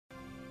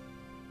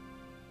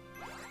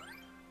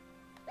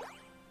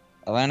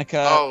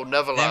Atlantica. Oh,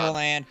 Neverland.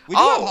 Neverland. We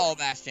do have Hollow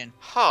Bastion.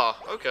 Huh,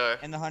 okay.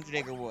 And the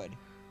 100-Acre Wood.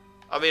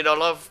 I mean, I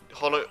love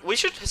Hollow... We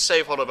should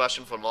save Hollow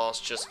Bastion for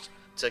last, just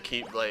to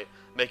keep, like,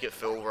 make it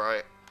feel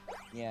right.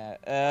 Yeah,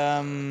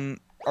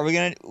 are we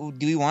gonna...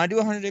 Do we want to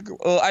do a 100-Acre...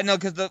 Oh, I know,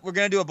 because we're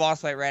gonna do a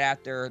boss fight right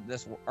after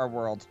this, our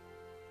world.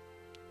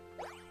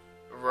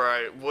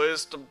 Right,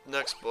 where's the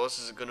next boss?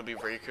 Is it gonna be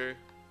Riku?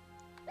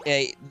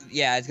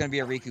 Yeah, it's gonna be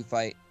a Riku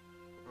fight.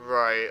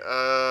 Right,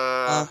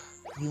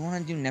 we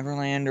want to do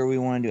Neverland, or we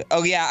want to do...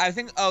 Oh, yeah, I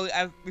think...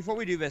 before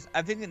we do this,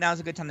 I think that now's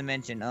a good time to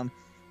mention,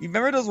 you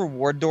remember those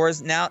reward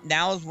doors? Now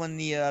is when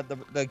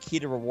the key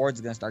to rewards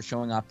is gonna start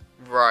showing up.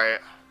 Right.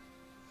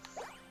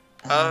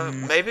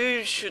 Maybe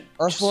we should...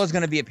 Ursula is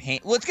gonna be a pain.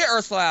 Let's get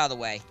Ursula out of the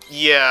way.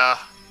 Yeah.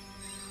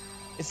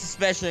 It's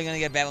especially gonna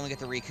get bad when we get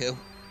to Riku.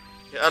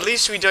 Yeah, at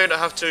least we don't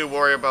have to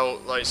worry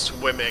about, like,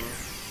 swimming.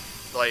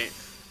 Like,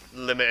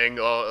 limiting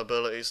our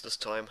abilities this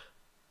time.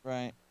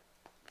 Right.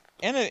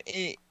 And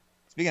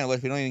speaking of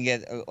which, we don't even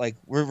get, like,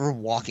 we're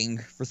walking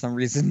for some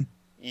reason.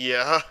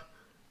 Yeah.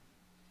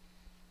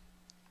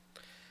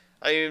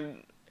 I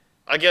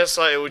guess,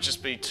 like, it would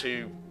just be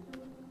too,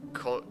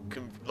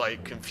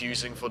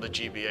 confusing for the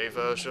GBA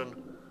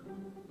version.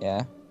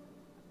 Yeah.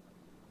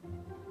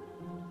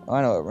 Oh,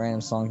 I know what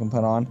random song can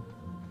put on.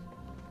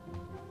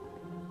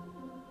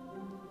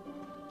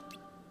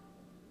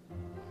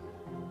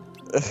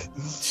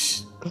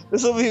 This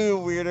will be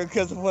weirder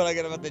because of what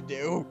I'm about to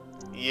do.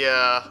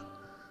 Yeah.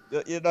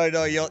 You'll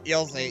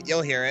see it.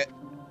 You'll hear it.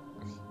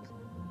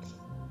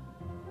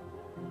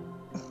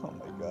 Oh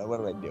my god, what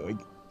am I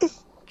doing?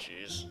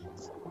 Jeez.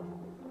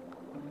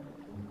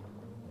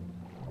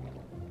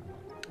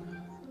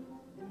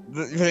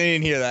 You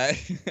didn't hear that.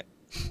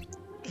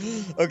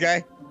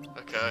 Okay.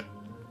 Okay.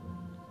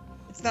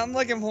 It's not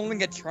like I'm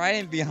holding a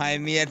trident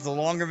behind me. It's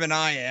longer than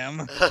I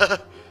am.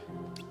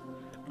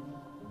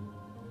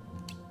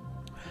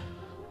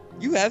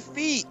 You have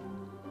feet.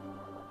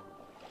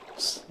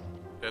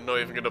 You're not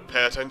even gonna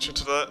pay attention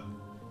to that.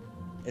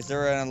 Is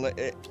there I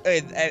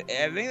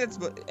think that's.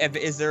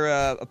 Is there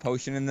a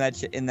potion in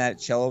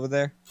that shell over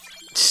there?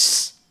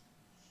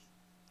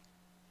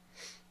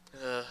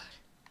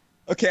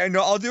 Okay,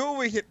 no, I'll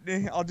do it.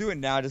 I'll do it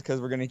now, just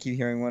because we're gonna keep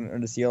hearing one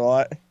to see a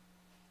lot.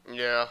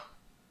 Yeah.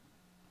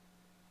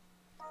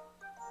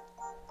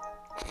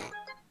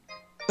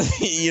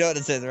 You know what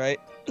it says, right?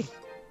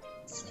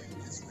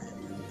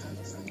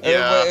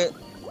 Yeah.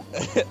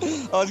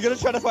 I was gonna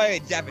try to find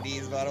it in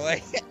Japanese, by the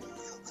way.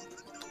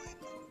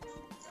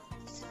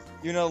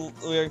 You know,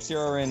 lyrics here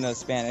are in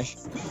Spanish.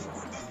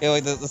 Yeah,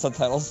 like the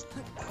subtitles.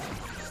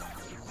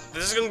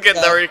 This is gonna get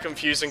very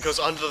confusing because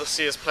Under the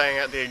Sea is playing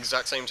at the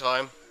exact same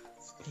time.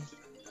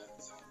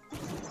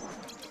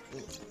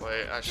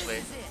 Wait,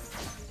 actually,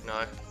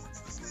 no.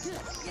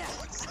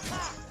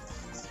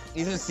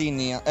 These are sea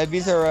neon.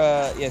 These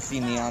are sea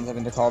neons. I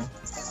think they're called.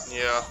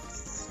 Yeah.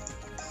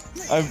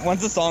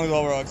 Once the song is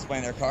over, I'll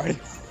explain their card.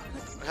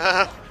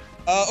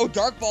 Oh,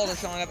 Dark Balls are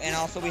showing up, and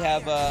also we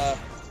have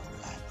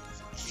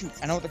shoot,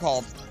 I know what they're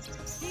called.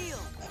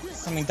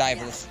 Something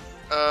divers.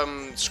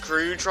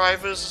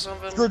 Screwdrivers or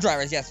something?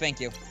 Screwdrivers, yes, thank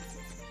you.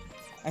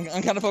 I'm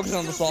kind of focusing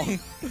on the song.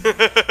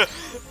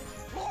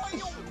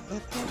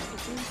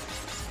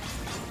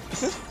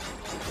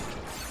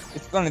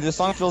 It's funny, the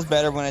song feels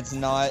better when it's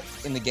not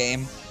in the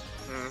game.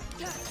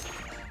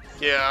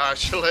 Yeah,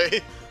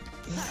 actually.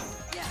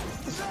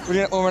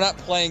 When we're not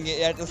playing it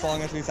yet, the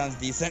song actually sounds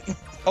decent.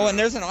 Oh, and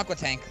there's an aqua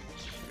tank.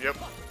 Yep.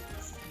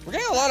 We're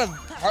getting a lot of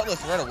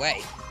Heartless right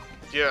away.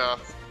 Yeah.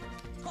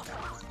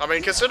 I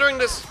mean, considering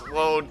this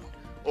world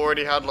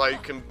already had,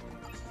 like,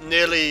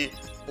 nearly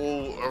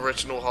all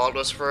original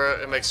Heartless for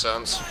it, it makes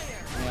sense.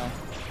 Yeah.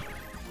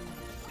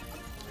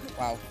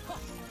 Wow.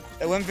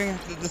 It went from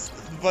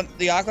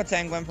the aqua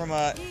tank went from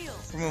a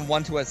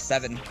 1 to a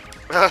 7.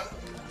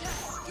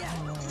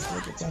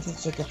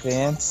 That's like a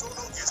fan.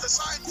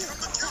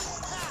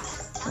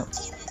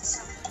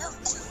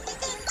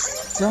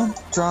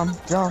 Drum.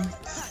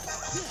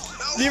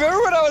 Do you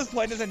remember when I was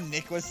playing this and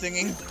Nick was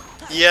singing?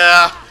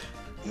 Yeah.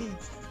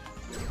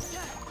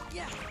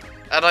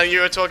 And you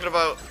were talking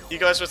about, you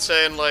guys were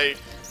saying, like,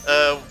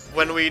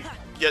 when we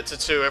get to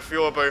 2, if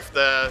you're both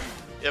there,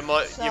 you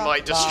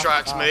might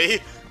distract me.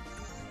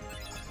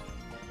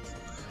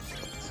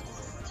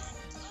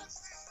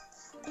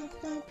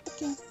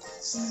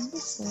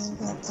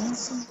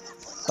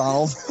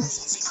 Donald.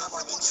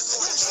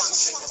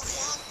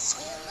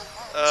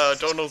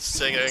 Donald's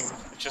singing.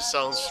 It just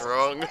sounds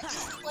wrong.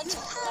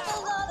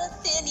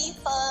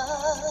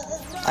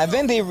 I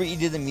bet they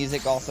redid the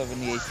music also in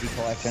the HD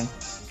collection.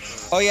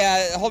 Oh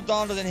yeah, I hope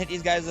Donald doesn't hit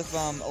these guys with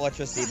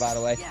electricity, by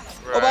the way.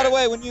 Right. Oh, by the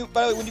way, when you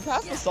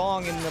pass the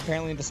song and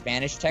apparently the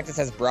Spanish text, it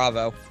says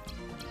Bravo.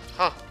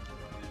 Huh.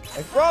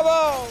 Like,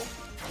 Bravo!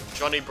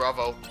 Johnny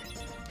Bravo.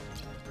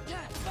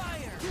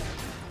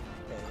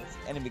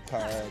 Enemy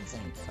cards.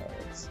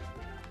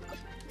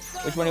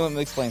 Which one do you want me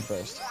to explain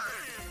first?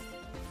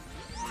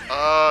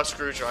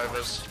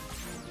 Screwdrivers.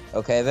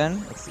 Okay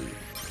then, let's see.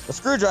 The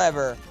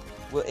screwdriver.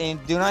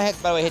 And do not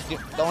hit, by the way,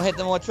 don't hit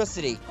them with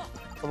electricity.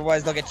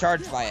 Otherwise, they'll get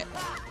charged by it.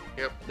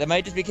 Yep. That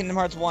might just be Kingdom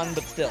Hearts 1,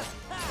 but still.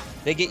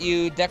 They get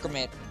you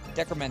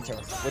Decrementer,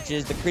 which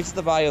is decreases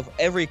the value of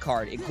every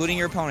card, including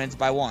your opponent's,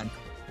 by 1.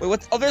 Wait,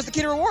 what's... Oh, there's the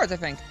key to rewards, I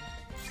think.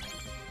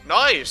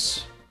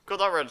 Nice! Got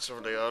that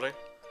relatively early.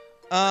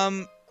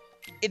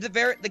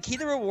 The key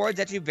to rewards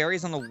actually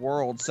varies on the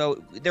world,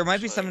 so there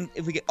might be some...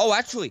 If we get... Oh,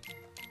 actually!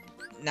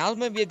 Now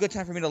might be a good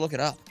time for me to look it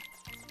up.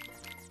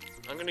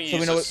 I'm gonna use so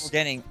we know this... what we're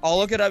getting. I'll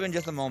look it up in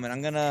just a moment.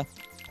 I'm gonna...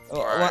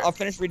 I'll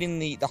finish reading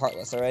the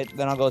Heartless, alright?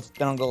 Then I'll go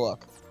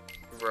look.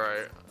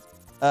 Right.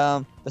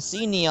 The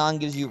C Neon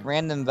gives you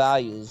random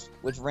values,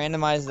 which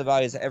randomizes the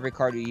values of every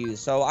card you use.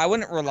 So I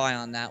wouldn't rely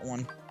on that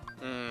one.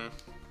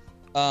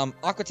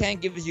 Aqua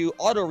Tank gives you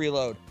auto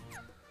reload,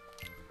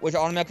 which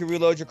automatically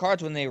reloads your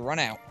cards when they run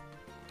out.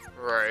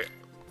 Right.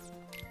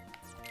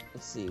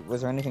 Let's see.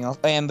 Was there anything else?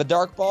 And the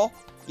Dark Ball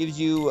gives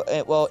you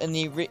well in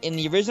the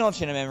original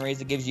Chain of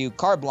Memories it gives you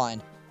card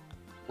blind,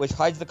 which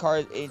hides the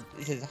card. It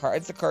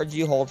hides the cards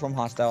you hold from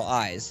hostile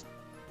eyes.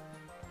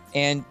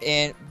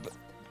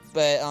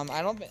 But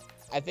I don't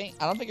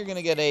think you're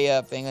gonna get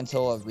a thing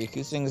until a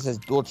Riku's thing that says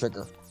dual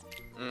trigger.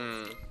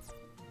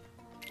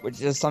 Which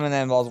is something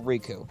that involves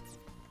Riku.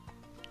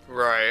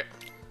 Right.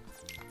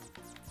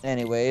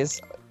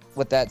 Anyways,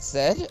 with that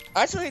said,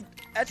 actually,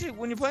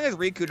 when you're playing as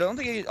Riku, don't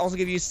think it also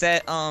give you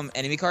set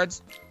enemy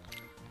cards?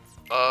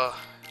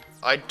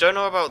 I don't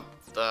know about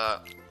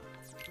that.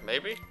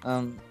 Maybe?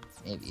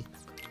 Maybe.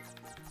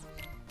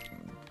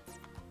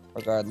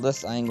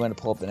 Regardless, I'm going to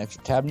pull up an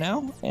extra tab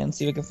now and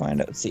see if we can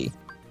find out. Let's see.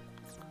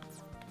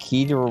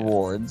 Key to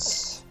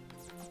rewards.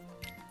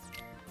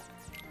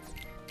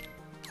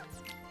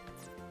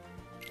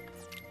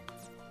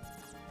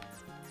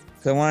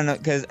 Cause I want to know,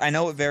 because I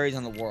know it varies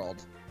on the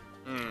world.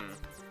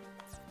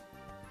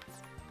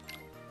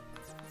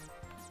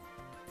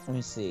 Let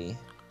me see.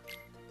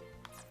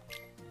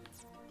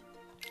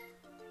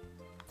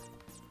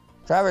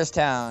 Traverse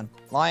Town,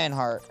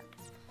 Lionheart,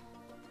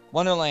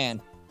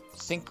 Wonderland,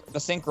 the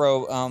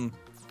Synchro.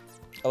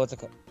 What's it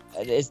called?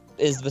 Is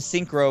the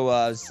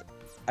Synchro?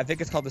 I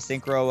think it's called the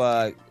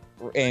Synchro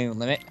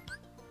limit.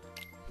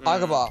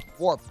 Agrabah,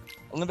 Warp,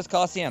 Olympus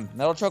Coliseum,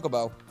 Metal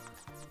Chocobo,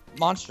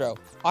 Monstro,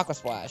 Aqua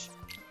Splash,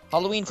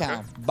 Halloween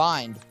Town,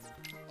 Bind,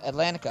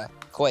 Atlantica,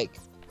 Quake,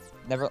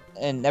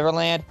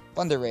 Neverland,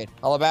 Thunder Raid,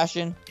 Hollow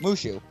Bastion,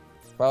 Mushu.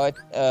 Probably,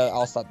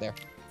 I'll stop there.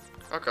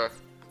 Okay.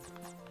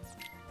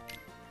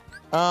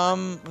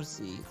 Let's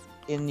see.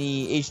 In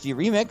the HD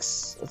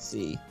remix, let's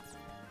see.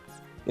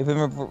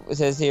 It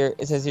says here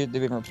they've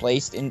been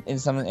replaced in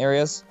some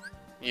areas.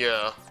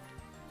 Yeah.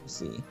 Let's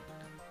see.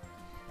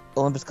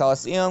 Olympus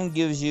Coliseum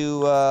gives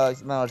you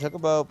Metal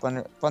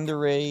Chocobo, Thunder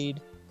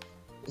Raid.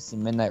 Let's see,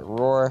 Midnight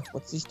Roar.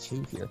 What's these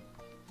two here?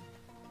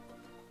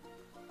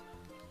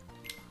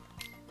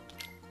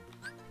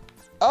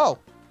 Oh!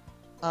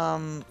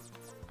 Go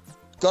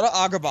to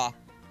Agrabah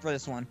for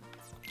this one.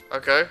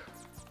 Okay.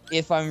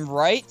 If I'm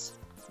right,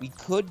 we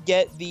could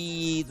get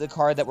the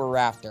card that we're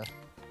after.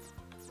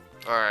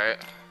 Alright.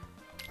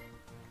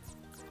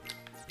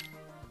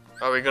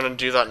 Are we gonna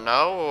do that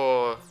now,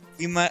 or...?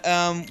 We might,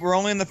 we're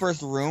only in the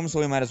first room, so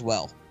we might as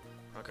well.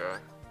 Okay.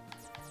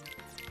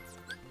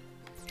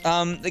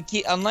 The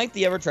key, unlike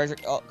the Ever Treasure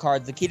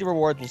cards, the key to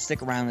rewards will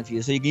stick around with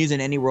you, so you can use it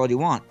in any world you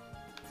want.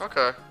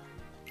 Okay.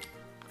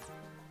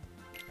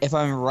 If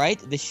I'm right,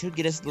 this should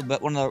get us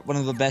one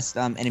of the best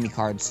enemy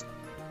cards.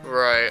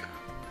 Right.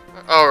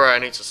 Alright, I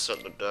need to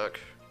set the deck.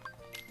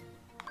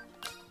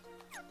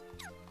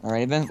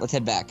 Alright, Ben, let's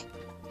head back.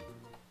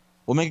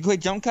 We'll make a quick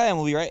jump cut, and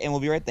we'll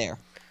be right there.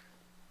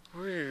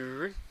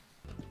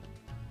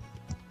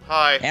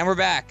 Hi. And we're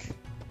back.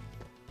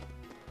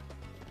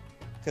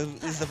 Because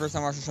this is the first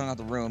time we're actually showing out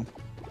the room.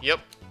 Yep.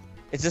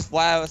 It's just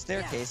flat out a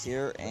staircase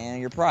here, and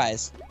your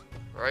prize.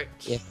 Right.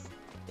 If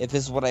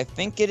this is what I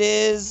think it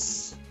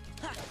is...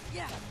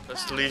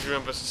 Let's leave you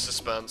in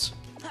suspense.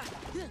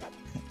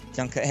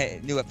 Jump cut,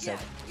 hey, new episode.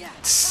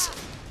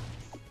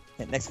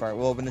 Next part,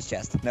 we'll open this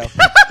chest. No.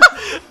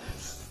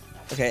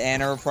 Okay,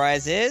 and our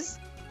prize is...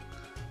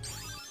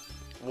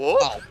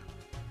 What? Oh.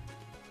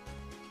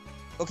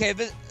 Okay,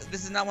 this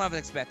is not what I was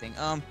expecting.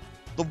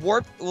 The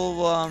warp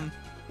will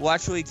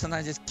actually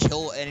sometimes just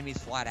kill enemies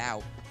flat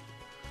out.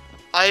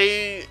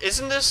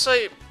 Isn't this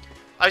like...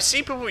 I see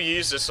people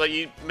use this, like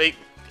you make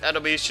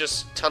enemies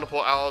just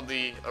teleport out of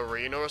the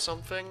arena or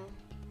something?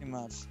 Pretty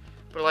much.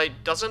 But like,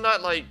 doesn't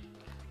that like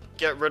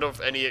get rid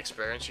of any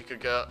experience you could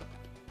get?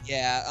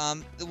 Yeah,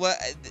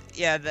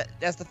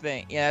 that's the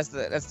thing. Yeah,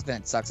 that's the thing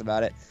that sucks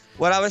about it.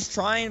 What I was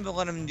trying to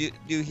let him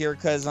do here,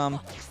 because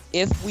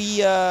if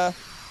we I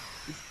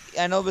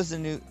know there's a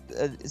new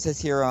it says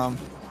here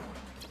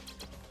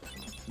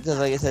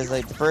it says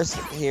like the first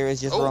here is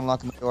just for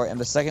unlocking the door, and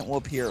the second will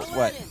appear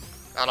what?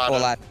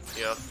 Aladdin.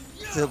 Yeah.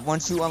 So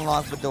once you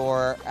unlock the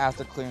door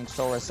after clearing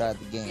Solar side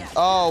of the game.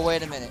 Oh,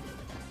 wait a minute.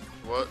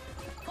 What?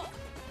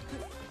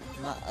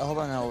 I hope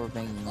I'm not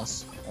overthinking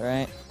this. All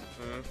right.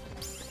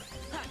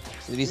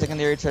 So these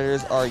secondary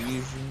treasures are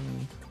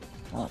usually.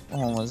 Oh,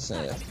 hold on, let's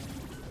say.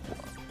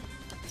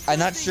 I'm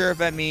not sure if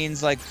that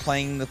means like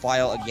playing the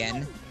file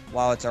again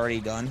while it's already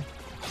done.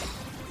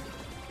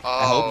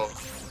 I hope.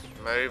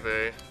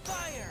 Maybe.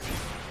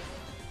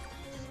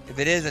 If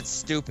it is, it's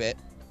stupid.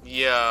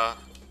 Yeah.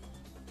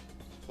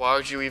 Why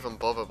would you even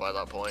bother by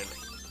that point?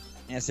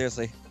 Yeah,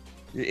 seriously.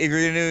 If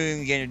you're doing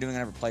the game, you're doing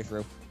another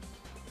playthrough.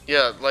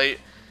 Yeah, like,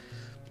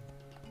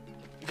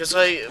 because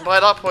like by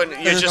that point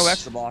you're There's just no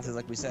extra bosses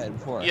like we said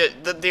before. Yeah,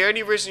 the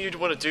only reason you'd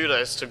want to do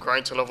that is to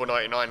grind to level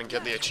 99 and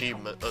get the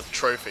achievement,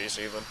 trophies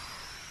even.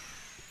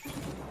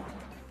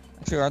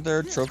 Actually, aren't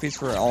there trophies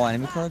for all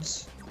enemy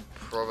cards?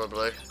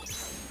 Probably.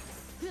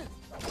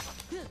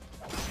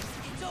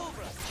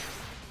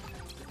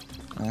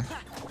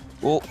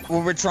 Well,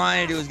 what we're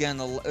trying to do is get in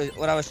the.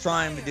 What I was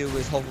trying to do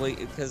was hopefully,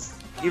 because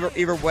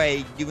either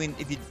way, doing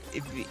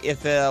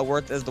if it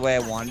worked as the way I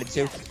wanted it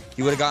to,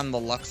 you would have gotten the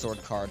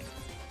Luxord card.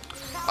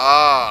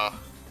 Ah.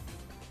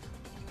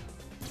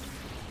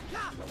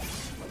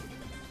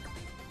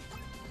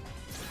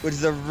 Which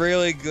is a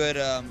really good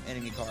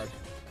enemy card.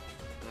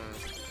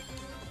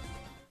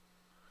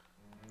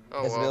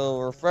 Oh, It's a well.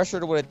 little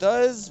refresher to what it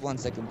does.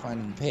 Once I can find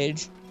it on the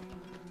page.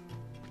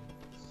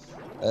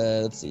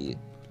 Let's see.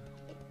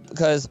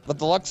 Because what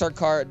the Luxord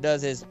card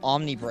does is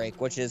Omni Break,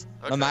 which is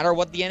no matter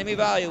what the enemy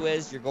value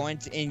is, you're going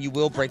to and you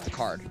will break the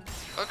card.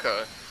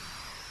 Okay.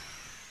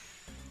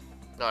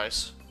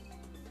 Nice.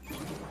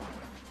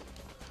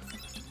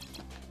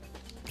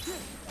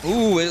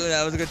 Ooh,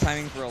 that was a good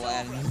timing for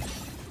Aladdin.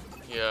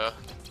 Yeah.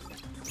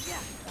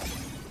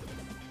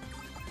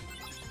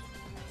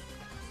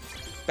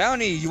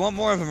 Bounty, you want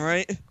more of them,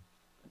 right?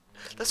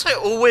 That's like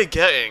all we're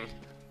getting.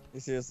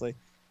 Seriously.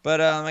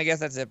 But I guess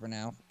that's it for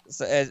now.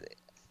 So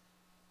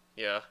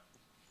Yeah.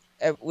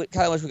 we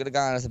kind of wish we could have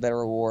gotten us a better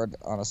reward,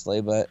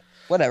 honestly, but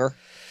whatever.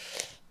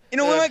 You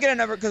know, we might get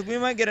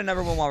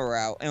another one while we're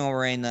out and while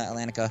we're in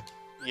Atlantica.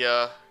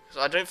 Yeah. 'Cause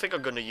I don't think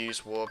I'm gonna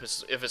use warp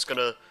if it's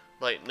gonna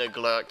like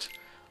neglect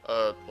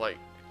like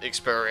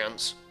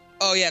experience.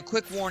 Oh yeah,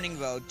 quick warning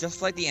though.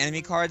 Just like the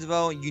enemy cards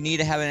though, you need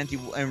to have an empty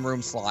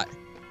room slot.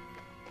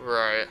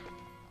 Right.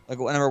 Like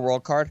another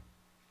world card.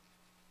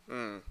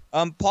 Hmm.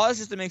 Pause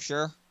just to make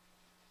sure.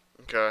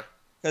 Okay.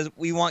 Because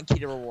we want key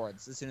to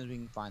rewards as soon as we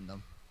can find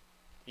them.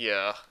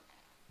 Yeah.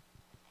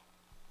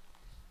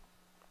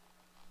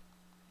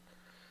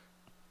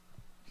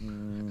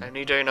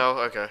 Any day now?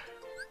 Okay.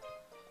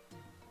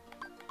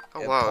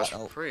 Oh Yeah, wow,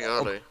 it's pretty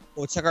early.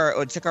 We'll check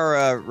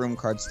our room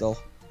cards still.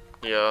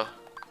 Yeah.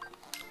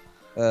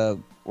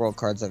 World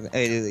cards.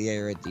 Hey, yeah,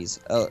 you're right. These.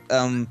 Oh,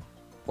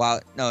 wow.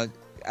 No,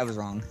 I was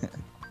wrong.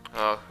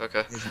 Oh,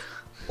 okay.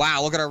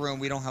 Wow, look at our room.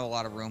 We don't have a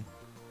lot of room.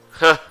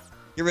 Huh.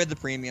 Get rid of the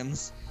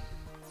premiums.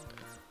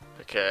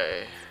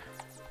 Okay.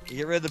 You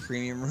get rid of the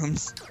premium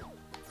rooms.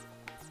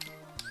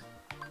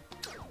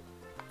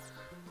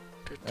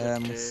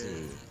 Let's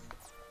see.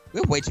 We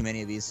have way too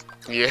many of these.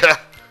 Yeah.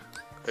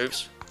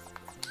 Oops.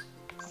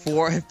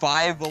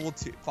 5 level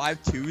 2,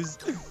 5 twos.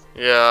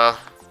 Yeah.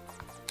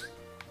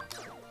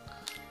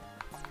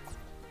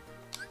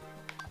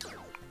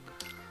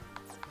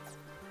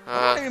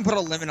 I didn't even put a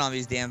limit on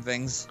these damn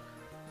things.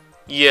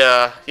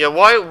 Yeah. Yeah.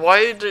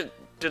 Why do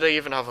they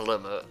even have a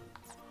limit?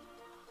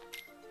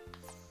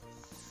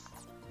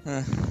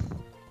 Huh.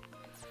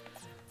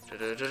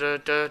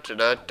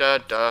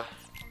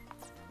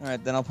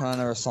 Alright, then I'll put on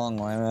another song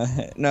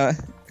line. No.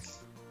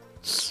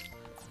 Let's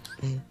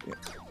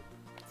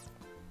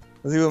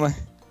see if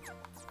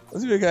I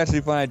can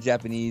actually find a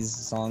Japanese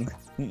song.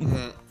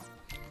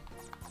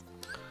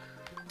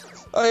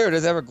 Oh, here it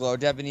is, Everglow,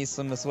 Japanese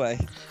Slimest Way.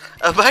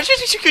 Imagine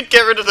if you could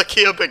get rid of the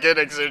key of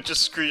beginnings and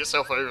just screw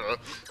yourself over.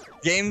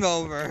 Game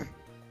over.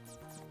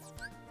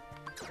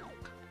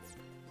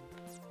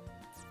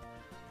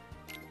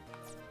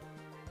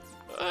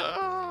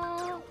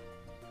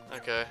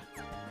 Okay.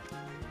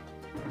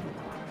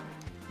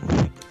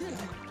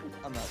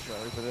 I'm not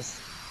ready for this.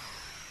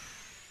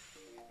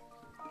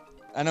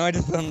 I know I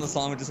just put on the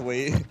song, but just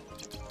wait.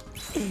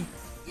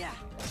 Yeah.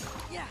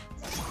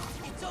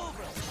 It's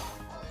over.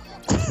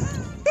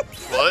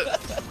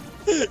 What?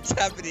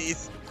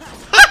 Japanese.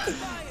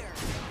 Fire!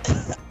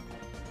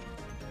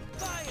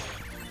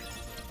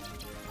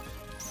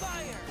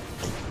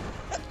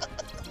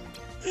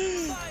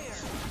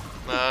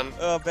 Man.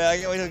 Oh man, I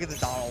can't wait till I get to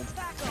Donald.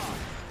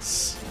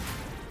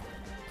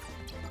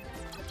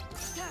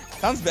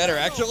 Sounds better,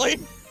 actually. You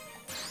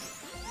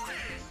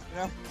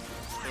know?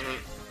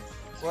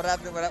 What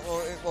happened?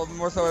 Well,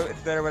 more so,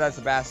 it's better without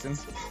Sebastian.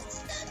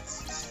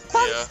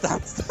 Yeah.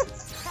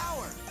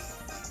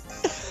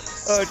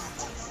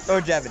 Oh,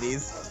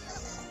 Japanese.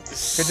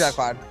 Good job,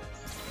 Cloud.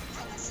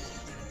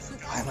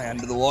 Why am I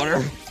under the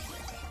water?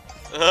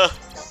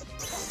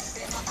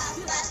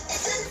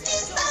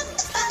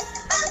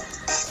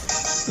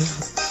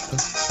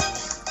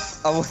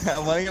 I want to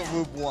get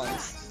Whoop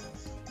once.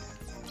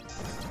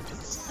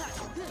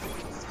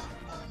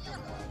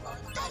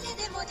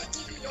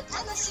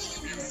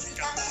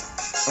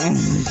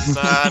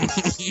 Man.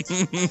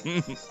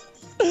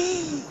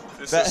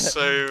 This is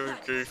so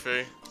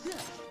goofy.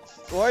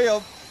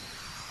 Wario.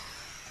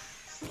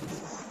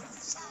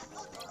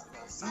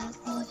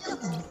 Best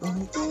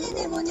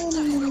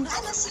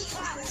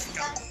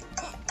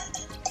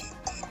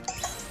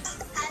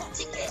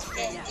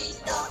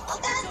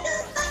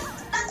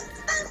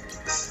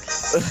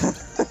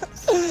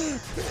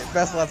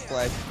let's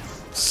play.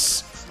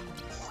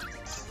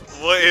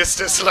 What is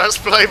this let's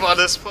play by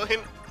this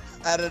point?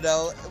 I don't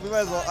know. We might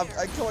as well.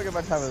 I kill like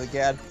my time with a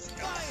cat.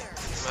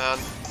 Man.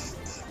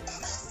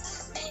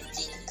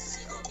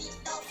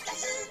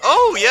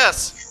 Oh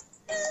yes.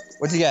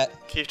 What'd you get?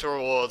 Keep to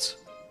rewards.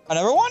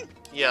 Another one?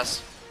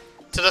 Yes.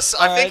 To this,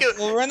 I think it.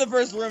 Well, we're in the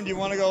first room. Do you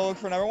want to go look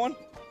for another one?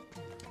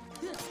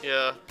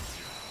 Yeah.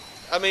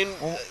 I mean,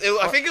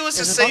 I think it was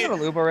the Is same.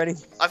 it loop already?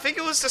 I think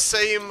it was the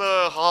same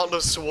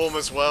Heartless Swarm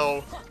as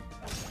well.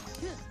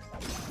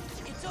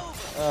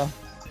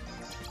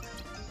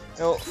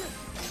 No.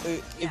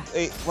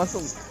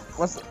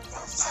 Once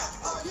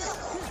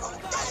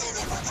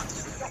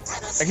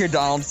I hear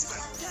Donald.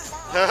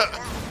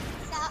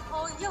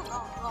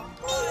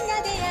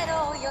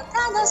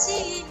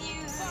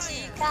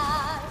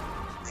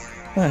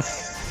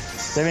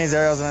 Japanese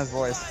Ariel's in his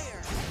voice.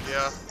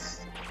 Yeah.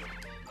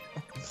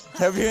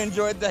 Have you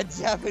enjoyed that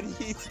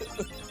Japanese?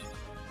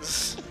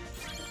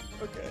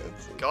 Okay.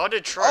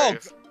 Guarded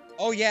Trove.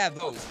 Oh yeah,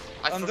 those.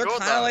 They're forgot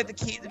kind that. of like the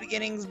key at the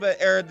beginnings,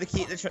 or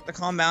the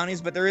calm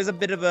bounties, but there is a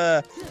bit of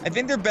a. I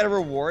think they're better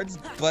rewards,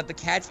 but the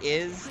catch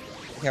is.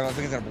 Okay, I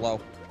think it's gonna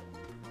blow.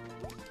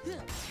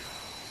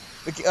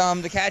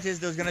 The catch is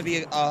there's gonna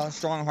be a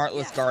strong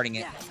Heartless guarding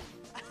it.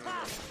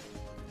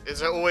 Is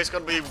there always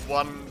gonna be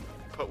one,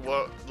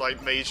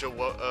 like major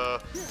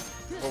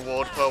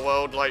reward per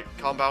world, like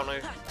calm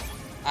bounty?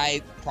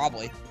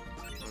 Probably.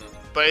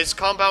 But is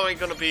calm bounty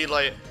gonna be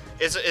like?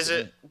 Is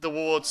it the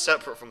reward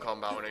separate from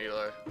calm bounty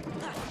though?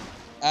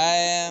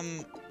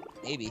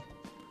 Maybe.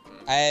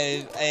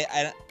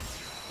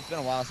 It's been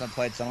a while since I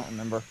played, so I don't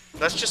remember.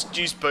 Let's just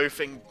use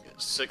both in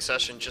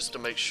succession just to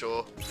make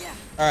sure.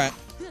 All right.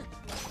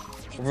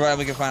 Provided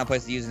we can find a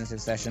place to use in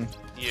succession.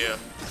 Yeah.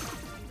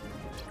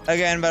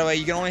 Again, by the way,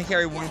 you can only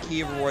carry one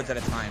key of rewards at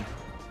a time.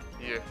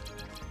 Yeah.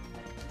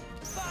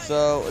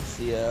 So let's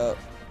see.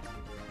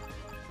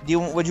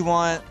 Would you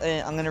want?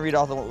 I'm gonna read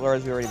all the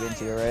words we've already been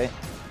to, right?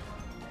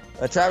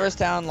 Traverse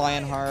Town,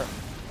 Lionheart,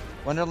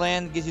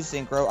 Wonderland gives you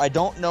Synchro. I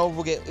don't know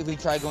if we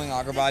try going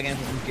Agrabah again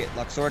if we can get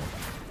Luxord.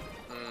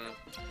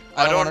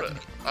 I don't want to.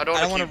 Well, I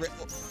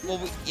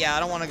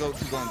don't want to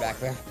keep going back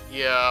there.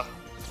 Yeah.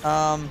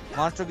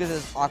 Monstro gives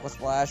us Aqua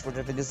Splash, which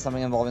I think is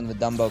something involving the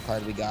Dumbo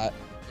card we got.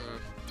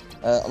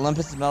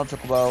 Olympus is Metal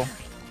Chocobo.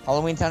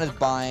 Halloween Town is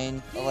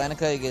Bind.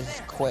 Atlantica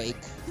gives Quake.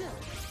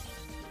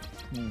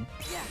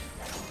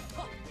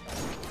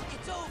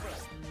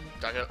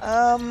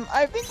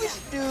 I think we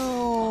should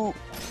do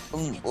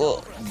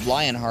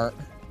Lionheart.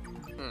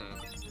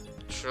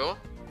 Sure.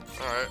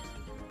 Alright.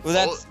 Well,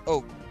 that's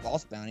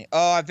False Bounty.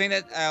 Oh, I think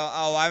that.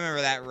 I remember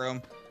that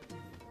room.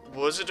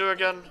 What does it do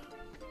again?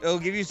 It'll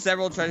give you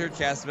several treasure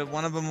chests, but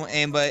one of them,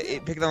 but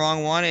pick the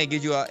wrong one, and it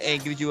gives you a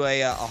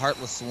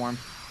Heartless Swarm.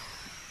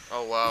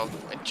 Oh wow.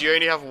 And do you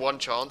only have one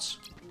chance?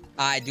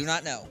 I do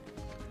not know.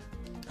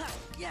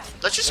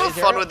 Let's just have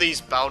fun with these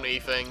bounty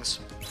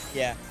things.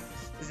 Yeah.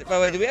 By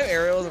the way, do we have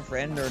Ariel as a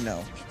friend or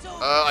no?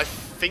 I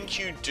think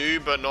you do,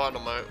 but not at the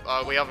moment.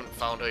 We haven't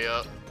found her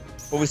yet.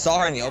 Well, we saw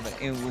her in the open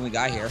when we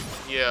got here.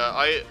 Yeah,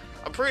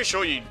 I'm pretty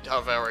sure you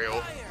have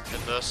Ariel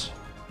in this.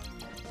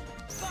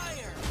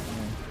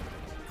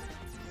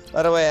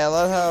 By the way, I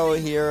love how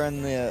here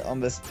on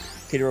this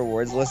Peter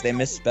Rewards list they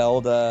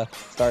misspelled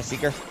Star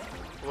Seeker.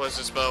 What is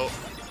it spelled?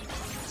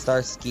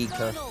 Star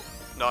Skeeker.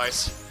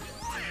 Nice.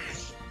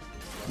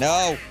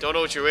 No. Don't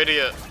know what you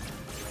idiot.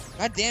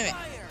 God damn it.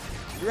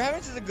 You're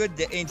having such a good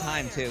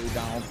time too,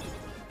 Donald.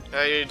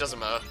 Hey, it doesn't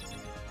matter.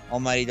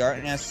 Almighty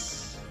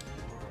Darkness.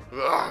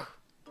 Ugh.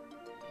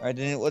 Alright,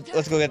 then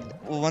let's go get.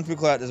 Well, once we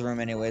clear out this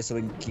room anyway, so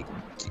we can keep,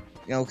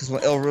 because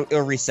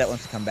it'll reset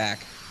once we come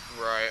back.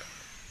 Right.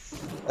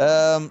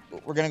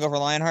 We're gonna go for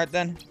Lionheart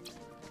then.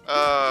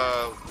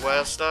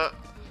 Where's that?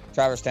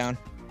 Traverse Town.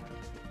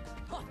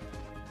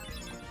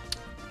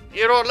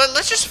 You know,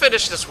 let's just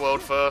finish this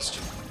world first.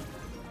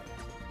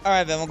 All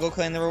right, then we'll go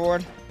claim the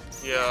reward.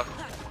 Yeah.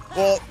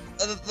 Well,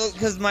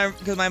 because my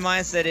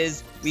mindset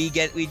is we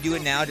do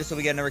it now just so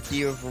we get another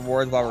key of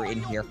rewards while we're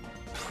in here.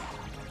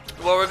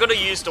 Well, we're gonna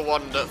use the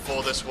one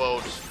for this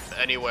world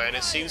anyway, and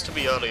it seems to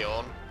be early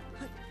on.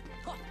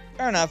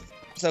 Fair enough.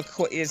 So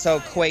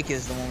Quake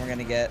is the one we're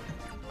gonna get.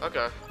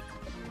 Okay.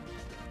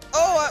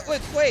 Oh,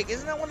 wait, Quake,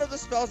 isn't that one of the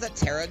spells that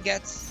Terra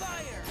gets?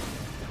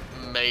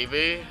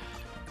 Maybe.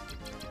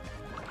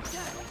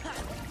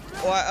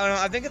 Well, I don't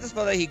know. I think it's a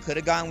spell that he could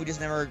have gotten. We just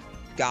never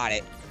got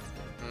it.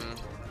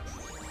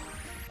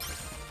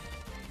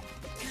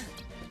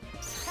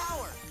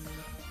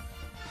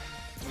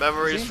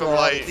 Memories from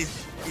like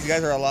these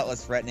guys are a lot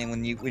less threatening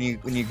when you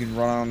can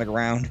run on the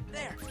ground.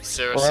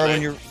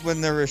 Seriously. Or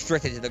when they're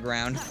restricted to the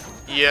ground.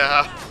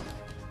 Yeah.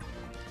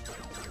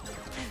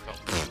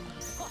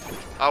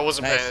 I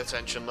wasn't paying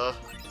attention though.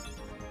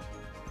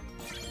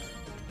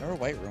 Another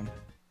white room.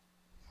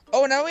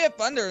 Oh, now we have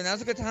Thunder, and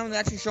now's a good time to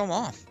actually show them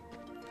off.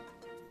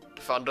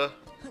 Thunder?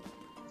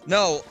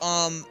 No,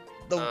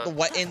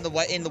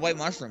 the white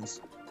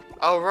mushrooms.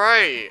 Oh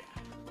right.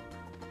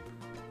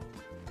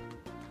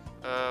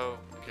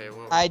 Okay.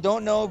 Well. I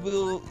don't know if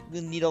we'll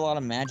need a lot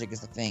of magic.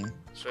 Is the thing.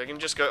 So we can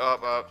just go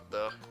up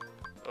there.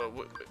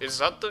 Is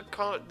that the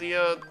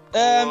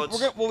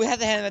well, we have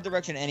to head in that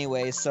direction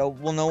anyway, so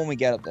we'll know when we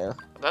get up there.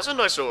 That's a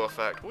nice little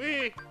effect.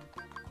 Whee!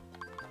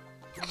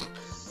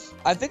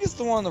 I think it's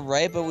the one on the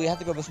right, but we have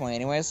to go this way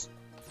anyways.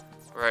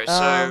 Right. So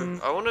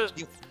I want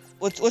to.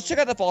 Let's check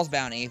out the false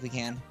bounty if we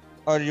can.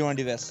 Or do you want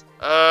to do this?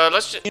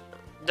 Let's just.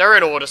 They're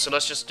in order, so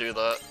let's just do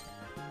that.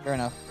 Fair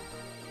enough.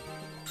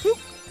 Whoop.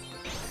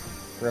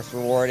 First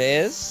reward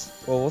is.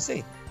 Well, we'll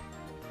see.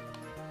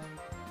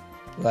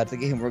 We're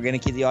gonna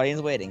keep the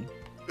audience waiting.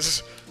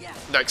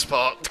 Next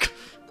part.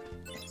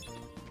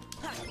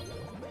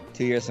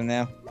 2 years from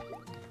now.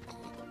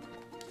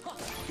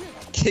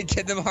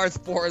 Kingdom Hearts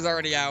 4 is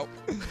already out.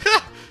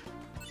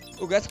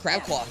 Ooh, that's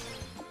Crab Claw.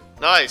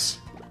 Nice.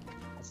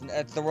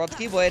 That's the world's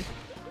Keyblade.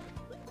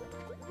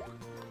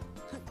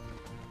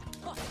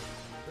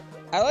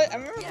 I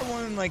remember the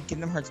one in like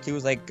Kingdom Hearts 2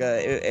 was like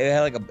it had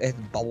like it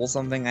had bubble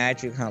something. I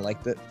actually kind of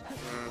liked it.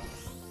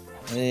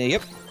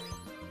 Yep.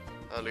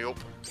 Alley-oop.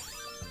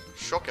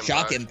 Shock impact.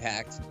 Shock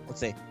impact. Let's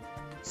see.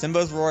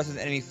 Simba's roar says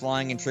enemy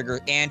flying and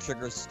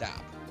triggers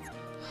stop.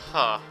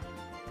 Huh.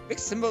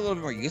 Makes Simba a little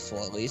bit more useful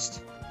at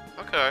least.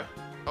 Okay.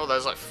 Oh,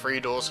 there's like 3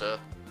 doors here.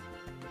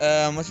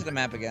 Let's hit the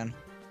map again.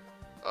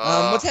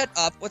 Let's head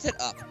up. Let's head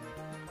up.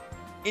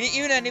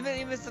 Even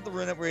if it's at the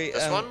room that we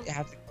this one?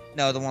 have to.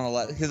 No, the one on the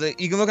left. Because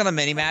you can look on the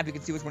mini map, you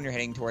can see which one you're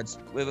heading towards.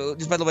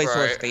 Just by the way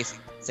Sora's facing.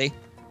 See?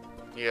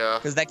 Yeah.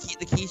 Because the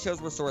key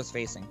shows where Sora's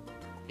facing.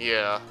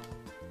 Yeah.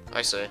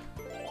 I see.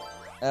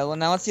 Well,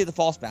 now let's see the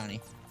false bounty.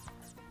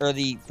 Or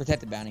the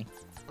protected bounty.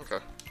 Okay.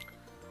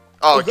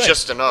 Oh, good.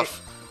 Just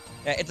enough.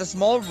 Yeah, it's a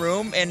small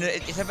room, and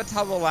it's at the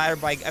top of the ladder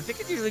by... I think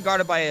it's usually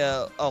guarded by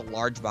a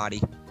large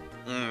body.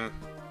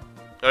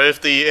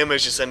 If the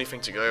image is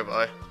anything to go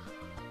by.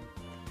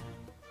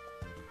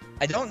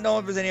 I don't know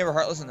if there's any other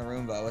Heartless in the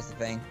room, though. That's the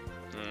thing.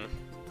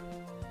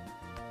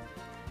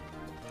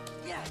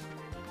 Yeah.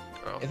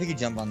 Oh. If you could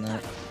jump on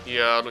that.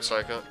 Yeah, it looks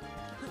like it.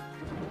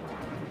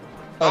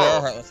 Oh, there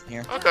are Heartless in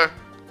here. Okay.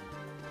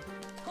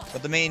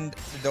 But the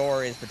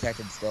door is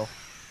protected still.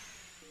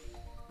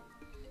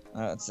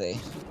 Let's see.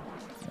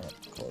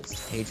 Close the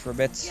page for a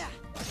bit. So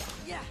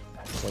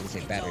we can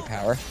say battery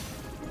power.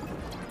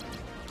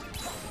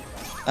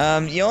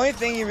 The only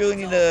thing you really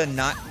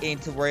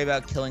need to worry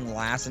about killing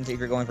last until if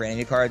you're going for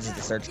enemy cards is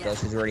the search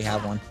ghost, because you already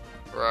have one.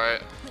 Right.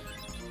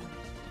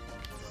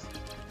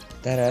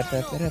 Do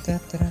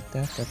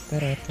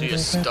your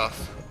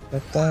stuff.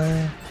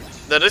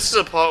 Now this is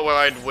a part where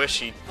I'd wish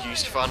he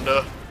used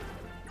Thunder.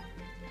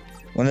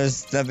 When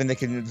there's nothing that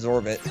can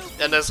absorb it.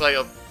 And there's like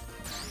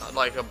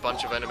a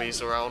bunch of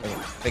enemies around.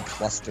 Big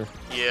cluster.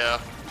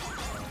 Yeah.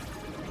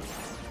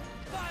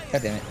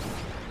 God damn it.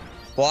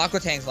 Well, Aqua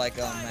Tank's like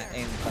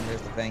aim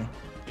Thunder's the thing.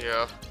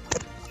 Yeah.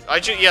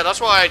 Yeah,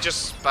 that's why I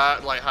just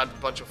had a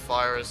bunch of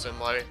fires in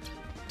my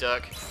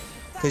deck.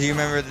 Because you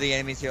remember the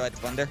enemies here like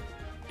Thunder?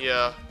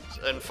 Yeah.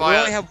 And fire.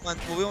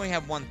 We only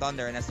have one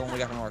Thunder, and that's the one we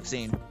got from Orc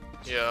Scene.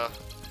 Yeah.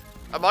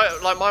 And my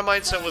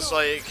mindset was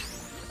like,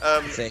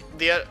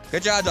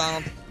 Good job,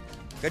 Donald.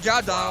 Good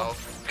job, Donald.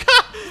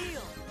 Wow.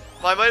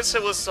 My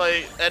mindset was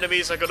like,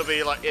 enemies are gonna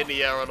be like in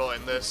the air a lot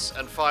in this,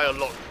 and fire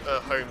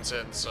homes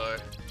in, so.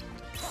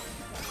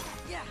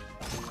 Yeah.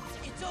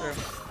 It's over.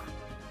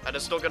 And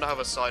it's not gonna have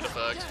a side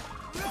effect.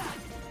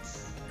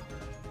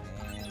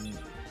 And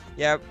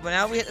yeah, but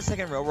now we hit the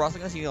second row, we're also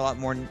gonna see a lot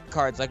more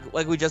cards, like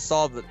we just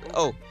saw.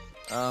 We're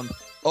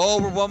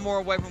one more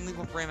away from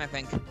Lethal Frame, I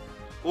think.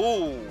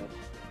 Ooh.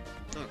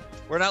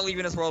 We're not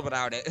leaving this world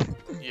without it.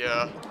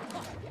 Yeah.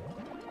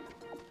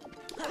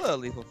 Hello,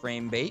 Lethal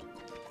Frame bait.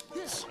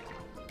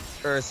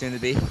 Or soon to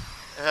be.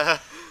 I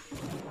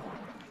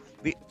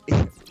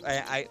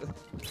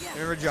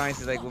remember Johnny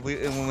says like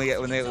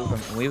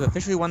we've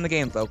officially won the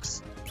game,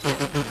 folks.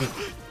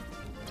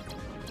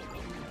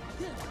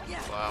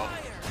 Wow.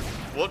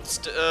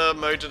 What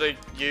mode do they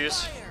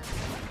use?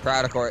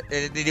 Proud of course.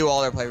 They do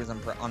all their players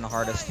on the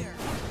hardest.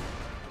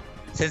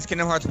 Since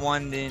Kingdom Hearts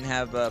 1 didn't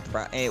have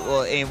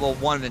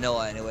one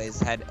vanilla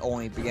anyways, had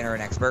only beginner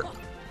and expert.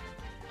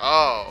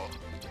 Oh.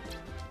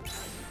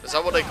 Is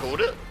that what they called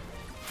it?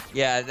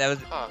 Yeah, that was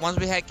once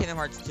we had Kingdom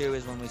Hearts 2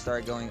 is when we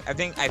started going.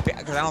 Because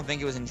I don't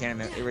think it was original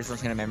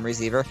Enchanted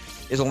Memories either.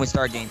 Is when we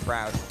started getting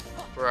proud.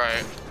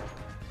 Right.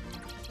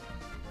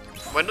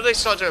 When did they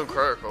start doing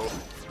critical?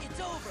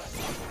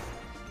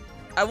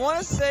 I want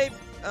to say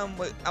I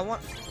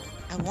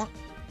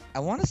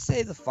want to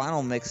say the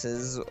final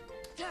mixes,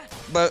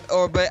 but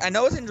I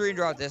know it's in Dream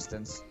Drop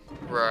Distance.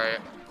 Right.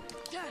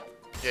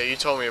 Yeah, you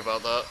told me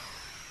about that.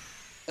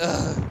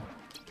 Ugh.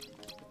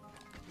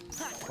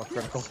 What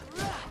critical?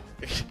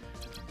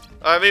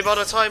 I mean, by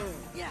the time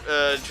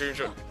Dream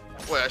Drop...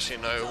 Wait, actually,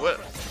 no.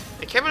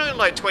 It came out in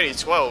like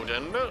 2012,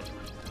 didn't it?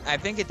 Yeah, I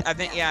think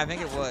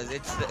it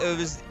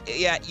was.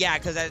 Yeah,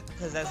 because that's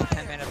the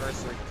 10th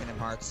anniversary of Kingdom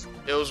Hearts.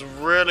 It was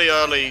really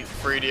early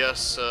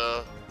 3DS,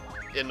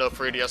 in the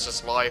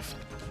 3DS's life.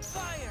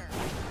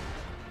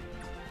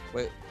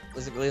 Wait,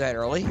 was it really that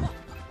early?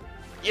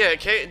 Yeah,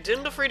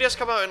 didn't the 3DS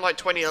come out in like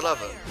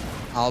 2011?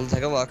 I'll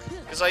take a look.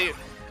 Because I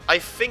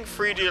think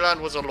 3D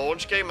Land was a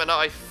launch game, and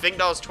I think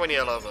that was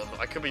 2011.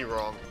 I could be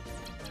wrong.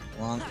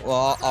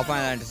 Well, I'll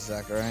find out in just a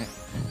sec, alright?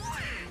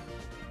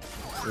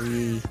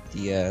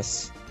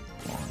 3DS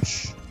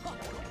launch.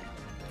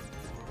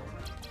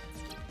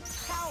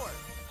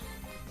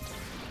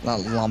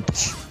 Not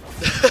lumped.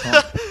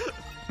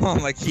 Oh,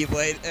 my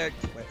keyblade.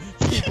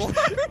 Keyboard.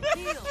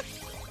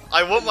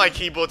 I want my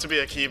keyboard to be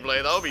a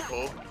keyblade. That would be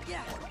cool.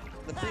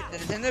 The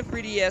Nintendo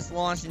 3DS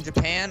launched in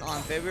Japan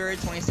on February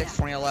 26,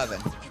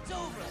 2011.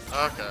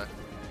 Okay.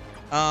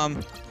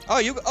 Oh,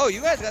 you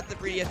guys got the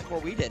 3DS before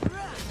we did.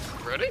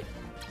 Really?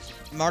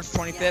 March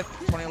 25th,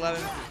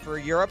 2011 for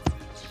Europe,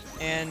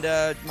 and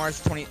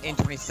March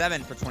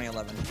 27 for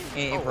 2011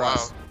 for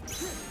us.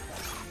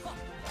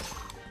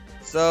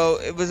 So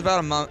it was about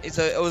a month.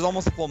 It was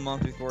almost a full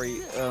month before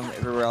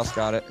everywhere else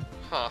got it.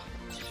 Huh.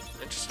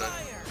 Interesting.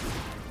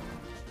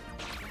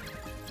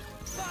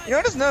 You know,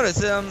 I just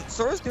noticed,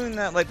 Sora's doing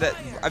that, like that.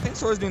 I think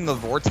Sora's doing the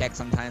vortex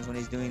sometimes when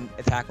he's doing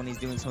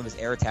some of his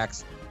air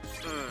attacks.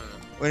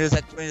 When there's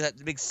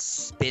that big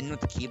spin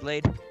with the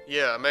keyblade.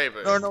 Yeah,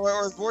 maybe. No,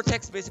 or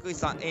vortex basically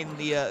in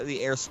the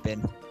air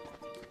spin.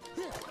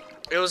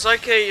 It was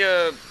like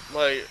a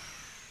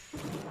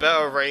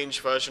better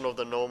range version of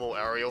the normal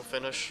aerial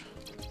finish.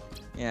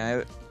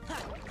 Yeah.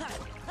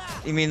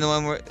 You mean the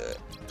one where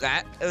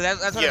that's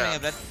what I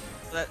mean.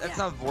 That's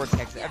not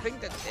vortex. I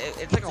think that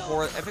it's like a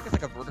horror. I think it's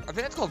like a vertical. I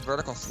think that's called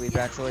vertical sweep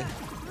actually.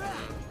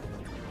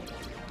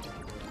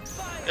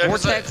 Yeah,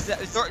 vortex.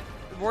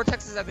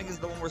 Vortex I think is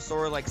the one where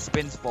Sora like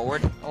spins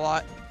forward a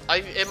lot.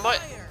 It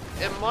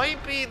might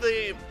be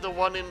the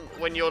one in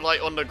when you're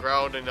like on the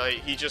ground and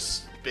like he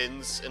just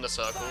spins in a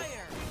circle.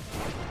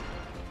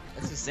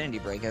 That's a Sandy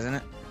break, isn't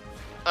it?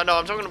 No,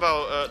 I'm talking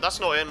about that's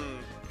not in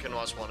Kingdom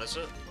Hearts 1, is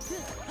it?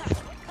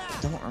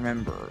 I don't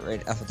remember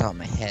right off the top of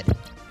my head.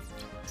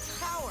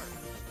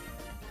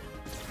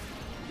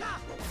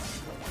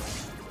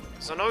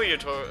 So I know what you're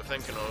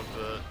thinking of,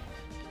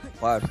 but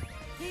Cloud.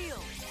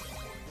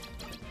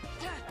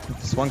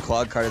 This one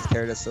Cloud card has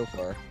carried us so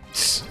far.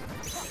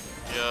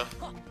 Yeah.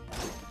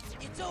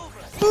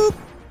 Boop.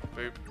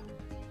 Boop.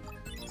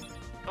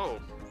 Oh.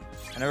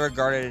 I never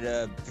guarded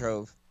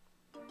Trove.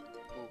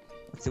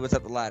 Let's see what's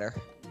up the ladder.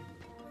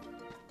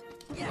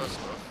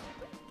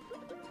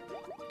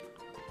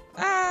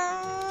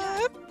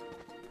 Ah.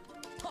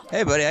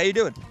 Hey buddy, how you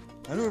doing?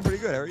 I'm doing pretty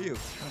good. How are you?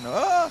 I don't know.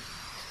 Ah!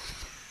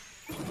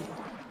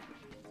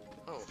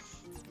 Oh.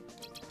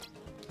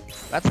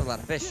 That's a lot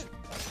of fish.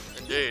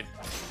 Indeed.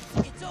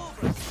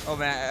 Oh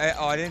man,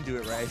 I didn't do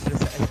it right. I should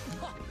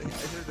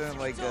have done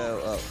like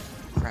oh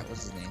crap,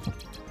 what's his name?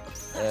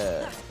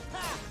 I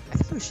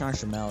think it was Sean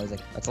Shamel. He's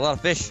like, that's a lot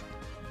of fish.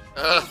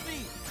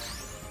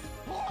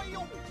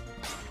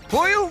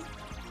 Boil!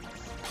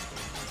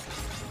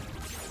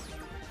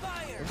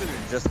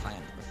 Just high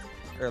enough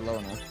or low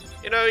enough.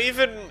 You know,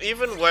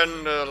 even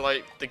when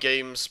like the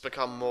games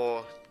become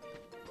more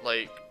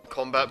like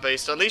combat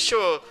based, at least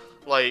you're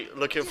like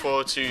looking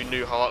forward to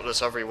new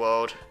Heartless every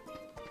world.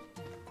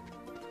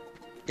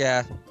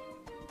 Yeah.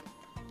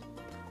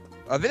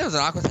 I think there was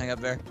an aqua tank up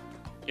there.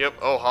 Yep.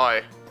 Oh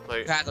hi.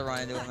 Like. I had to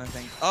run into him, I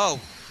think. Oh.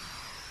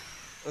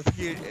 It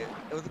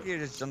looked like you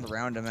just jumped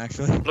around him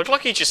actually. Looked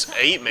like he just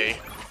ate me.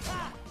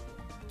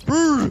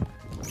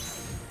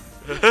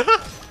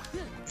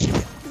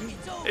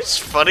 It's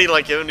funny,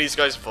 like, giving these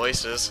guys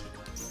voices.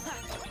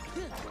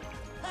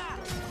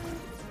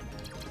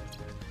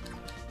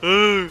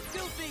 Hi,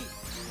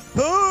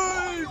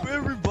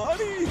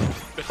 everybody!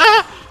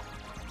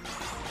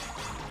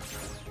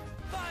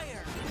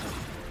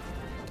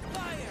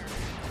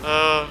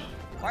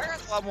 Fire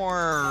has a lot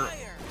more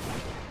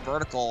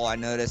vertical, I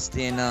noticed,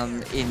 in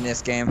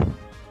this game.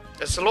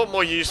 It's a lot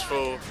more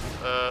useful.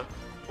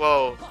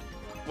 Well,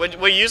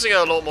 we're using it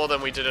a lot more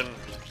than we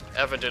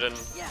ever did in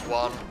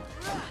 1.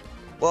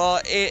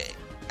 Well,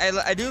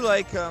 I do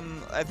like,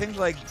 I think,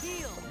 like,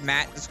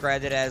 Matt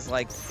described it as,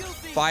 like,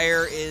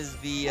 fire is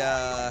the,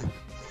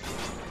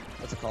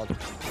 what's it called?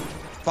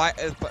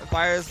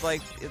 Fire is,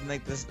 like, in,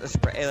 like,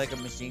 like a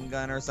machine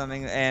gun or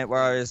something, and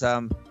whereas,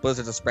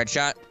 Blizzard's a spread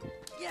shot.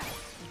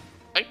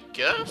 I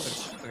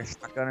guess? Like a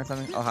shotgun or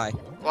something? Oh, hi.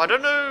 Well, I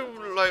don't know,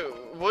 like,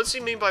 what does he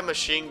mean by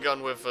machine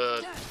gun with,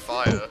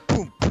 fire?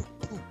 Boom, boom,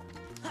 boom.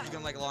 He's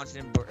gonna, like, launch it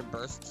in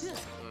bursts.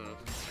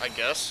 I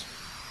guess.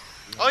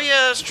 Oh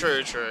yeah, that's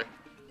true, true.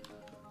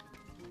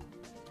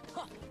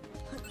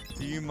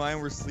 Do you mind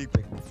we're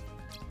sleeping?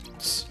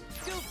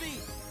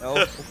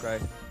 Oh, okay.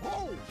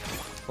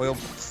 Well.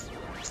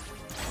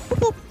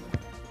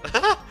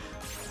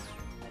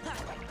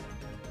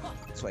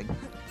 Swing.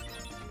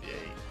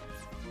 Yay.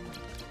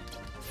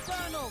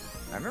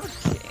 I remember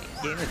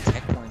getting the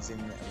tech points in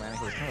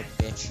Atlantica was kind of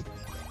a bitch.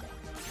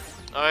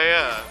 Oh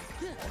yeah.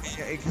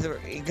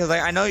 Because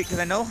I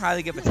know how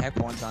to get attack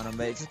points on them,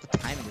 but it's just the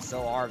timing is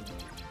so hard.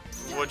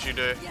 What'd you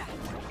do?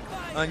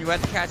 And you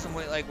have to catch them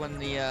like when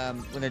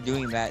they're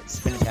doing that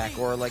spin attack,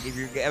 or like if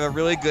you have a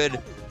really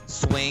good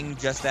swing,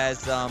 just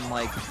as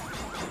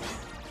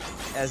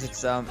as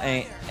it's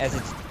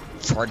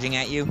charging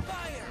at you.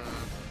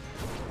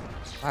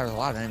 Wow, there's a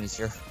lot of enemies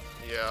here.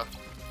 Yeah.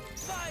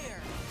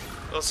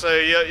 Also,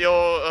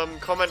 your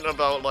comment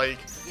about like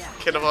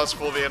Kingdom Hearts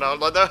 4 being out,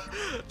 like that,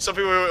 some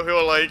people who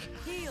are like,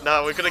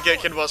 nah, we're gonna get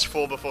Kingdom Hearts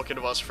 4 before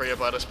Kingdom Hearts 3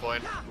 by this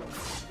point.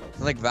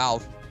 It's like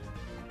Valve.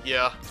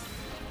 Yeah.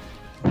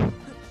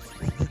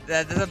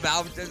 That's a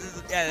Valve. That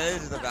is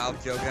just a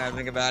Valve joke. Now I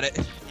think about it.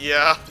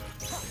 Yeah.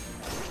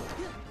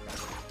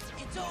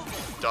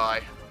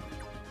 Die.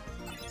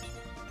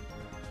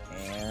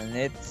 And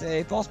it's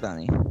a false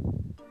bounty.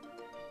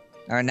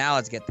 Alright, now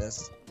let's get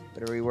this.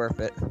 Better be worth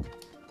it.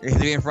 You're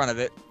gonna be in front of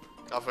it.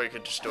 I thought you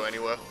could just do it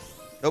anywhere.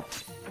 Nope.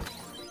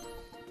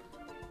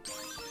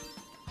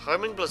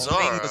 Homing Homing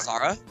Blizzara.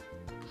 Blizzara?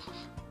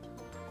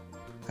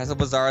 Cast a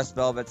Blizzara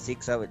spell that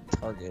seeks out a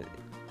target.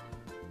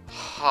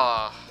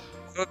 Ha.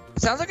 It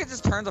sounds like it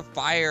just turns a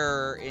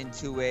fire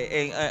into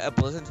a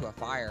blizzard into a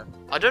fire.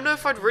 I don't know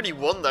if I'd really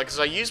want that, because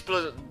I use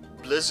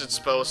blizzard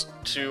spells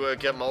to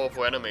get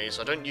multiple enemies.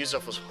 I don't use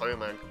that for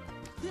homing.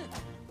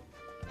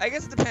 I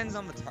guess it depends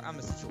on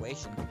the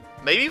situation.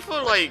 Maybe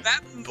for like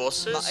that,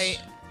 bosses?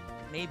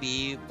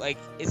 Maybe. Like,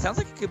 it sounds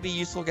like it could be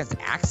useful against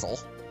Axel.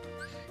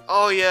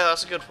 Oh yeah,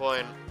 that's a good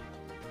point.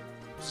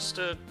 Just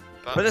a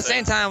but at the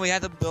same time, we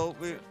had to build.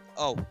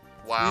 Wow.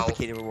 Use the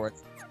key to reward.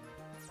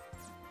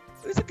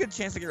 There's a good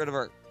chance to get rid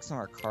of some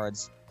of our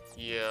cards.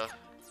 Yeah.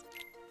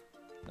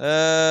 5,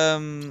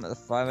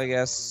 I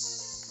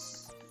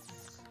guess.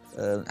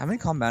 How many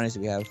calm bounties do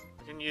we have?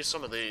 We can use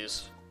some of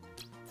these.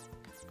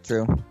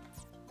 True.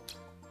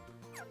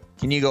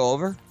 Can you go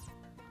over?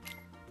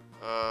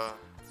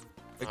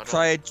 Like,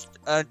 try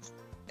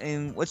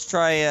and let's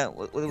try.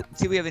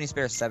 See if we have any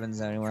spare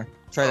 7s anywhere.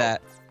 Try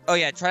that. Oh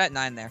yeah, try that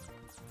 9 there.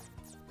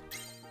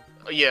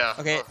 Yeah.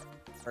 Okay.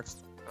 Works.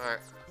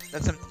 Alright.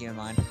 That's something to keep in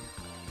mind.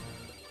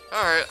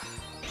 Alright.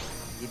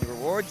 Need the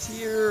rewards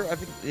here. I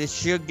think it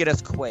should get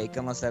us Quake,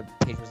 unless that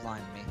page was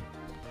lying to me.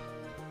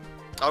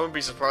 I wouldn't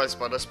be surprised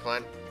by this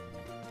point.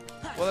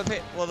 Well,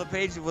 the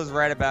page was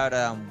right about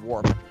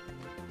warp.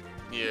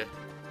 Yeah.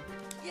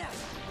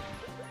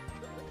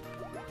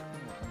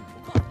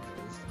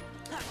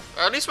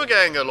 At least we're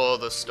getting a lot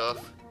of this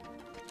stuff.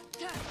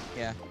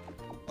 Yeah.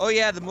 Oh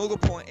yeah, the Moogle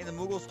point in the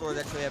Moogle stores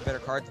actually have better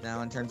cards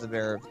now in terms of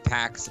their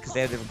packs, because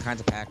they have different kinds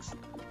of packs.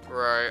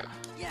 Right.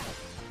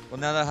 Well,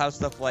 now they'll have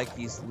stuff like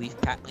these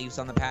leaves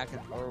on the pack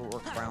or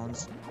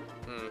crowns.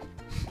 Hmm.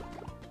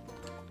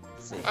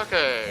 Let's see.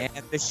 Okay.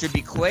 And this should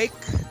be Quake.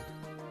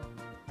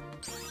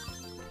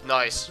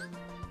 Nice.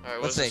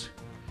 Alright, Let's see.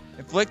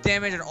 Inflict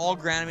damage on all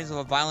ground enemies with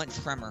a violent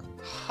tremor.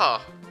 Huh.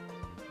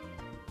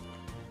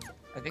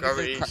 I think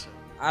it's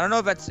I don't know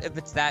if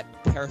it's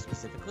that pair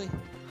specifically.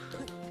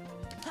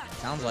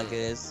 Sounds like it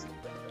is.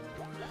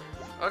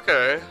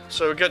 Okay,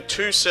 so we get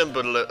 2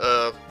 symbol.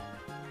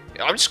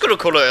 I'm just gonna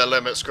call it a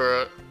limit.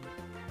 Screw it.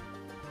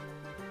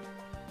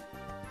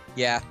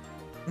 Yeah.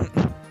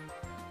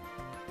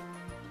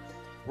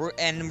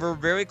 we're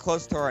very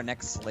close to our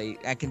next slate.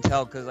 I can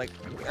tell because like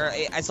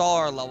I saw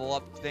our level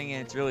up thing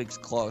and it's really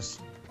close.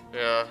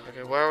 Yeah.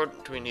 Okay. Where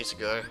do we need to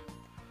go?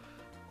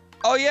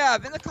 Oh yeah,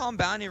 I've been in the calm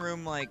bounty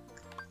room. Like,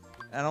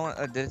 I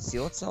don't. Did it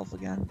seal itself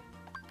again?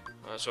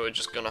 So we're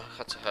just gonna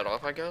have to head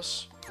off, I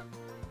guess.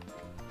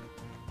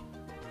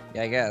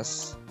 Yeah, I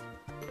guess.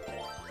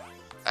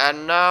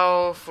 And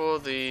now for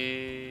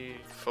the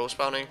force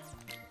bounty.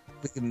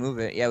 We can move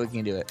it. Yeah, we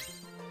can do it.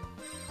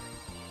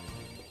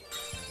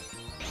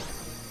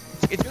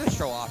 It's gonna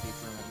show off each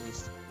room at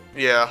least.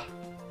 Yeah.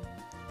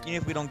 Even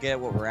if we don't get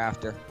what we're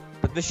after.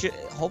 But this should,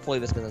 hopefully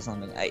this gives us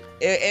something.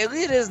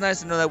 It is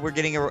nice to know that we're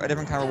getting a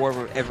different kind of reward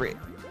for every...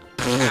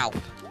 Ow.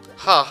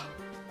 Huh.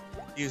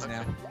 Use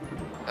now.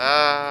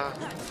 Right.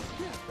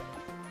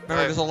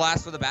 Remember, this will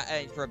last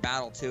for a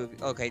battle too.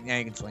 Okay, now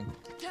you can swing.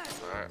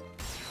 Alright.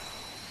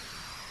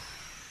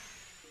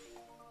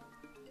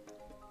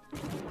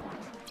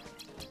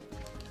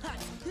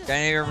 Got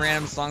any of your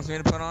random songs for me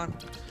to put on?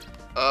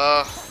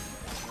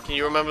 Can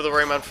you remember the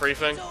Rayman 3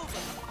 thing?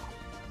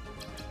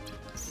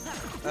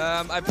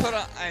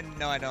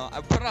 No, I don't.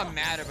 I put it on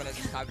Matter, but I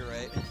didn't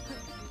copyright.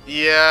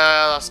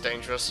 Yeah, that's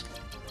dangerous.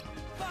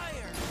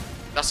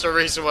 That's the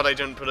reason why I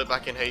didn't put it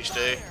back in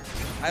HD.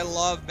 I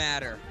love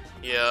Matter.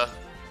 Yeah.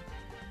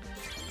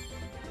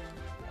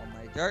 All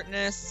my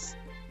darkness.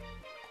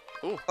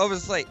 Ooh. Over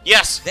the slate.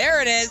 Yes!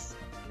 There it is!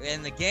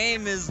 And the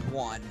game is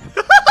won.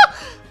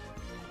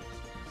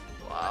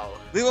 Wow.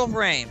 Legal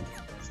frame.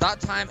 Stop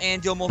time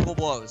and deal multiple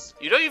blows.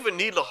 You don't even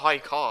need the high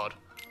card.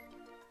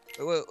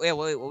 Wait,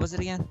 what was it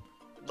again?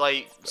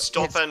 Like,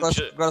 stop and... Go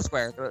to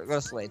square. Go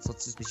to slates.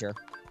 Let's just be sure.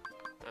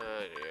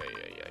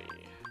 Yeah.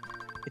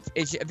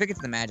 I think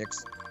it's the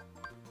magics.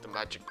 The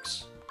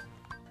magics.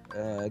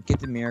 Get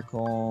the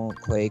miracle,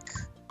 Quake.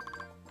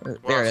 Well,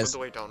 there it is. The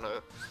way down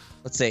there.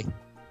 Let's see.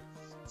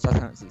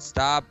 Let's see.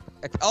 Stop.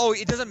 Oh,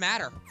 it doesn't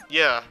matter.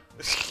 Yeah.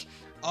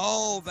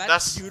 Oh,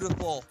 that's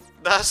beautiful.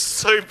 That's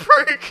so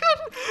broken.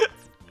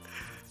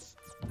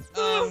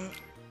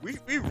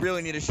 We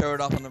really need to show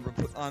it off on the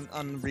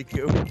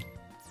Riku.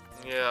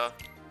 Yeah.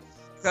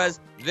 Because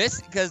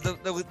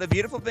the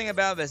beautiful thing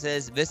about this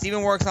is this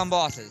even works on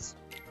bosses.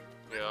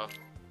 Yeah.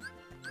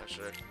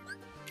 Actually.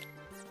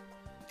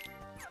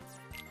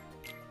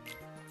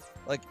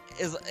 Like,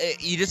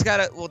 you just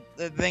gotta. Well,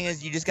 the thing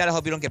is, you just gotta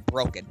hope you don't get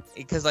broken,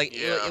 because like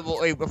it will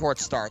wait before it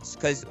starts,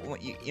 because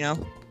you know.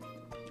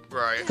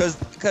 Right.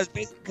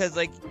 Because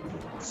like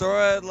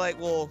Sora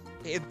will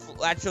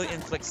actually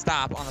inflict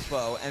stop on the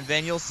foe, and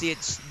then you'll see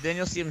it. Then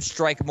you'll see him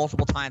strike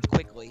multiple times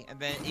quickly, and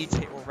then each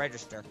hit will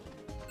register.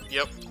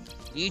 Yep.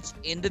 Each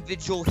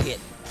individual hit,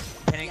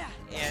 and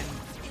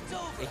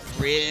it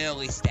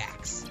really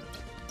stacks.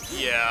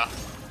 Yeah.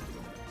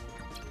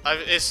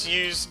 It's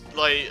used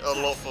like a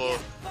lot for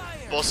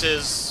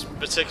bosses,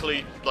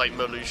 particularly like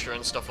Melusha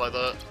and stuff like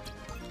that.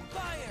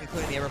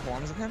 Including the other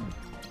forms of him.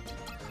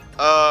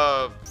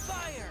 Well,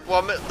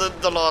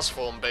 the last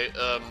form,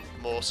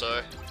 more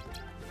so.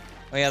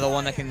 Oh yeah, the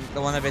one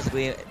that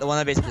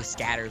basically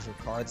scatters your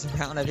cards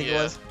around. I think it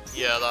was.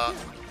 Yeah, that.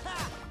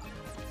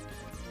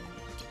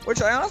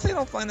 Which I honestly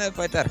don't find that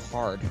fight that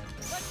hard.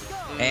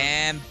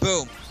 And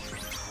boom.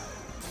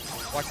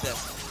 Watch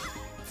this.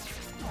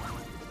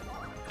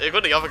 You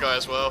got the other guy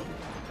as well.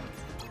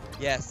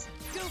 Yes.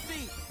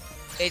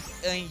 It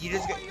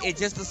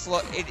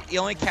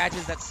only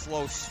catches that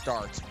slow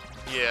start.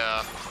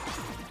 Yeah.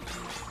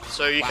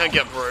 So you can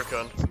get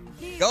broken.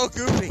 Go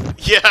Goofy.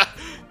 Yeah.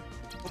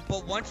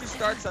 But once you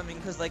start something,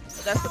 because like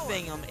that's the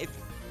thing.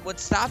 What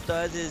stop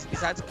does is,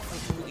 besides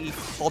completely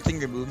halting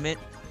your movement,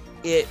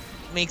 it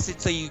makes it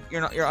so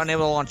you're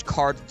unable to launch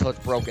cards until it's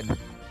broken.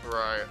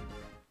 Right.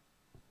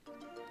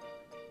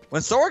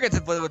 When Sora gets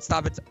it with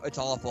stop, it's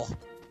awful.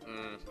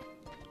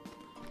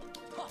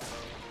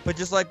 But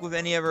just like with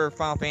any other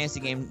Final Fantasy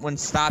game, when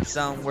stop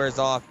zone wears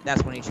off,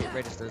 that's when each hit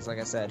registers, like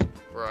I said.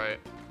 Right.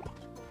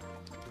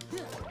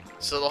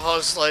 So the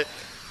heart's like,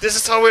 this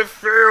is how it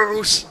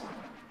feels!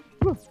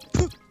 You're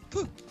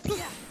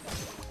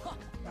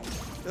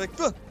like,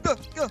 go.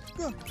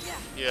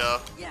 Yeah.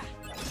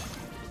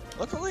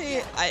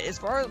 Luckily, as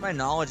far as my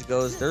knowledge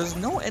goes, there's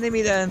no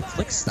enemy that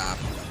inflicts stop.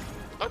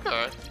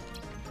 Okay.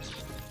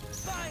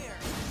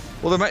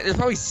 Well, there's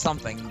probably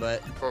something,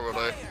 but...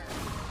 Probably.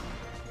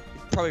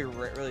 Probably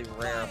really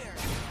rare.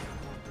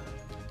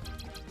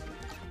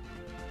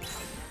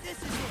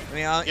 I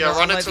mean,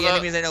 run into the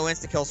enemies that know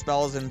insta-kill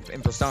spells in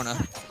Persona.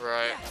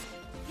 Right.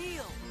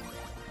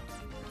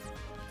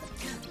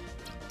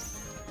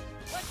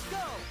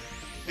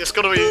 It's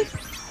gonna be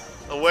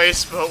a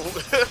waste, but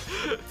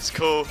it's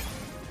cool.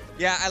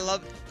 Yeah, I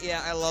love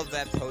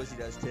that pose he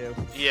does too.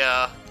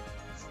 Yeah.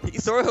 He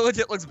sort of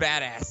legit looks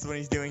badass when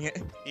he's doing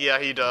it. Yeah,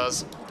 he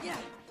does.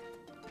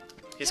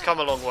 He's come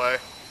a long way.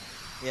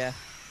 Yeah.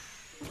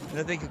 And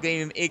I think he'll get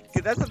even,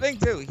 that's the thing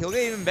too. He'll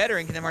get even better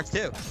in Kingdom Hearts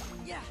 2.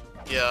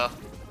 Yeah.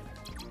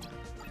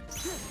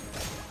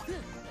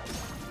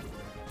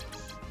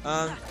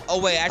 Oh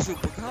wait, actually,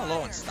 we're kind of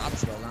low on stop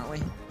spells, aren't we?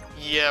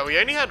 Yeah, we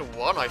only had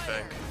one, I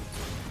think.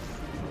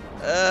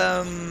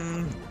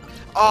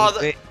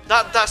 Oh,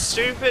 that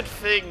stupid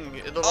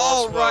thing in the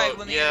last world. Oh right, world.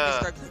 when the enemy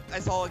starts, I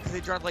saw it because they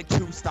dropped like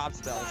 2 stop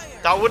spells.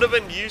 That would have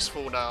been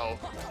useful now.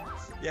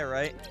 Yeah,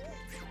 right.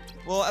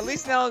 Well, at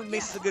least now it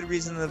makes a good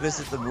reason to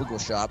visit the Moogle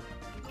shop.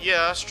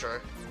 Yeah, that's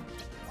true.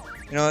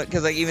 You know,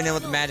 because like even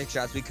with the magic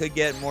shots, we could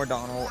get more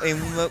Donald,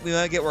 and we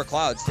might get more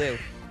clouds too.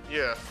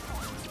 Yeah.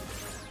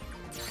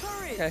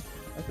 Okay,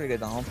 that's pretty good,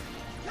 Donald.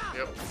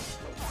 Yep.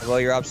 Well,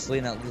 you're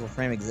obsolete, and that little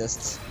frame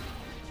exists.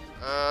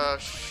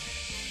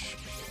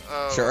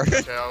 Sure.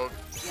 Okay, I'll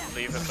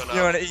leave it for now.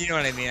 You know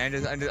what I mean. I'm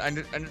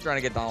just trying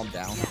to get Donald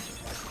down.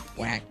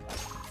 Whack.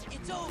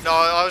 No,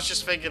 I was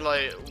just thinking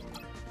like,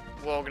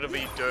 what I'm gonna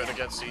be doing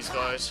against these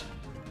guys.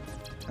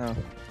 Oh.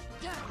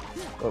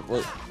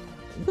 What?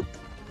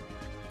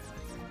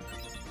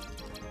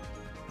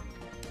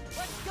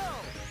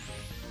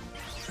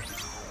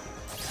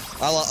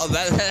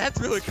 That's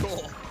really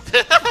cool.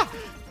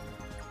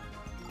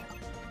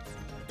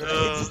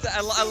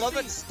 I love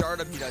that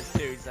stardom he does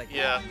too. He's like,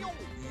 yeah.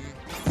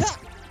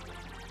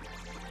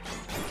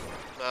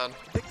 Man.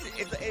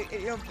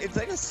 It's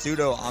like a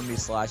pseudo Omni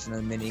Slash in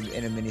a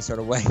mini sort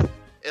of way.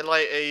 In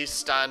like a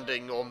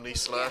standing Omni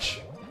Slash.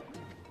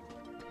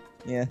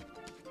 Yeah.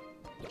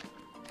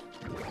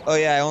 Oh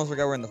yeah, I almost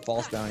forgot we're in the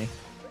false bounty.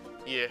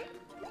 Yeah.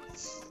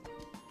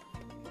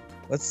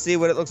 Let's see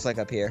what it looks like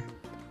up here.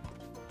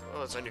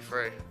 Oh, it's only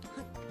 3.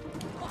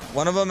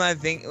 One of them, I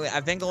think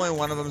only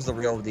one of them is the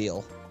real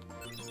deal.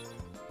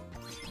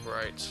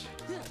 Right.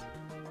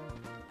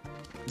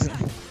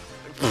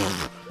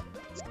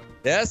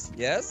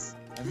 Yes,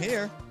 I'm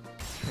here.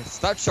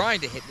 Stop trying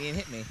to hit me and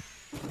hit me.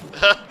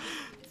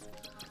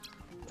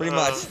 Pretty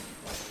much.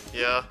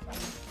 Yeah.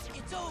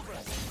 It's over.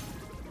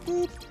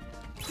 Boop.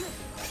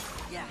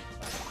 Yeah.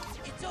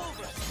 It's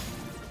over.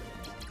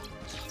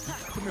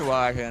 Took me a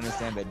while I could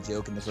understand that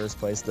joke in the first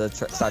place to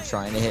stop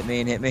trying to hit me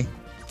and hit me.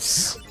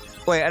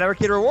 Wait, I never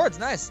keyed rewards.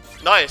 Nice.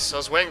 Nice. I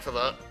was waiting for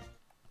that.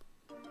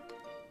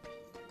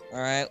 All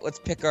right, let's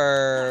pick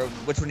our.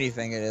 Which one do you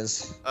think it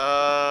is?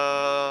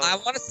 I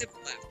want to say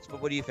left,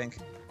 but what do you think?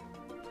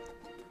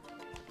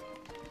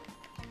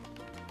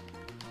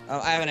 Oh,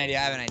 I have an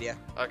idea.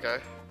 Okay.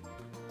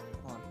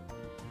 Hold on.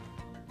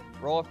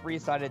 Roll a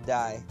three-sided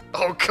die.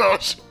 Oh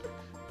gosh.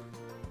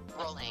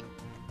 Rolling.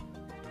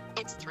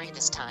 It's 3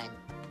 this time.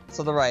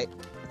 So the right.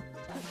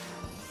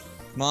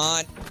 Come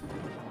on.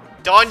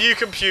 Darn you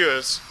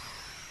computers.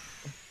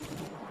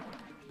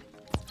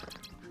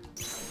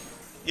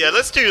 Yeah,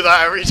 let's do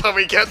that every time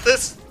we get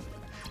this.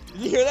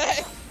 Did you hear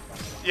that?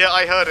 Yeah,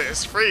 I heard it.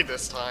 It's free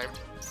this time.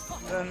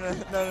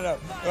 No.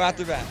 Go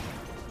after that.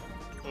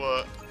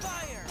 What?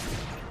 Fire.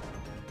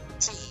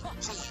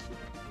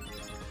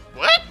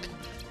 What?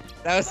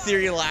 That was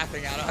Siri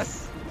laughing at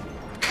us.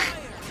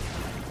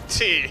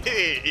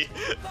 T.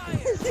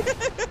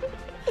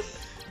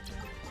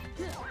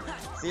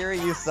 Siri,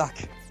 you suck.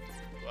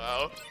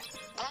 Wow.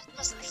 That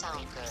doesn't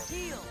sound good.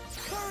 Heal.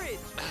 Courage.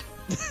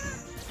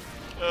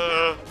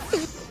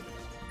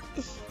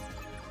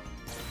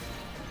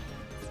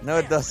 No,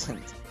 it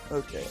doesn't.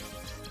 Okay.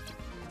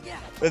 Yeah.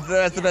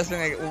 That's the best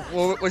thing.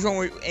 Which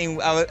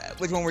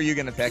one were you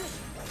gonna pick?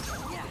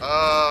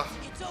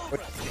 It's over.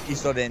 You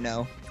still didn't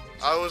know.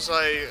 I was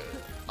like,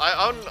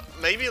 I'm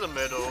maybe in the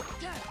middle.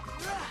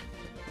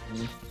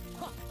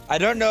 I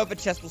don't know if a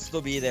chest will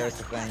still be there. Is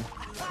the thing.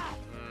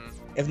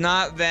 If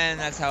not, then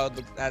that's how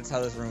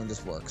this room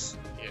just works.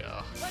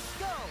 Yeah. Let's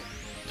go.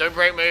 Don't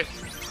break me.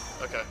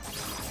 Okay.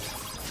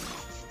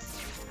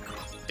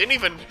 Didn't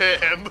even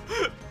hit him.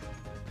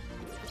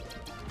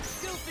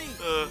 Goofy.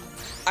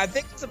 I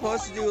think it's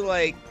supposed to do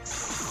like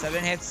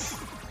 7 hits,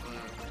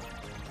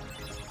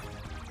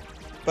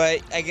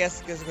 but I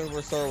guess because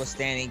we're Sora was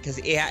standing, because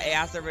it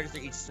has to register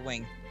each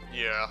swing.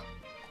 Yeah.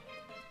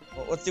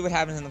 Well, let's see what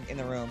happens in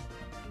the room.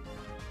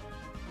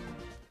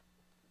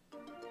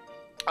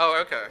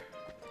 Oh, okay.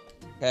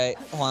 Okay,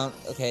 hold on.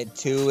 Okay,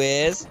 2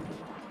 is.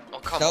 Oh,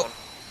 come Nope. on.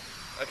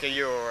 Okay,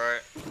 you're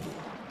alright.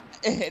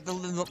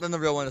 Then the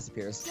real one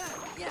disappears.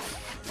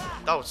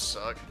 That would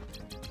suck.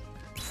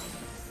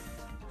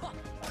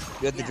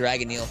 You had the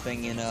Dragon Eel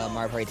thing in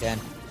Mario Party 10.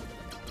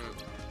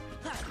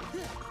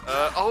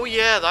 Oh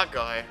yeah, that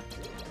guy.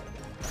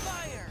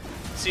 Fire.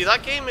 See,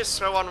 that game is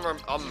so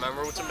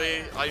unmemorable to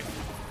me. I've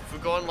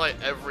forgotten like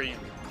every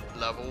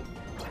level.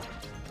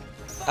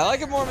 I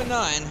like it more than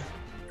 9.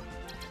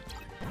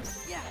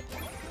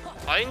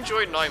 I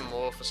enjoyed 9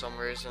 more for some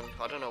reason.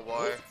 I don't know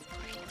why.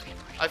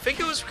 I think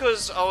it was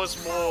because I was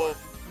more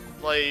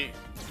like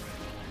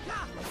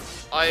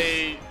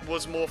I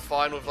was more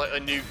fine with like a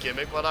new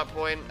gimmick by that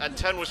point, and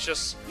 10 was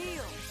just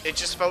it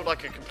just felt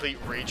like a complete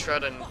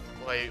retread and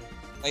like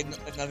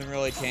nothing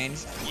really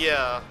changed.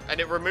 yeah,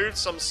 and it removed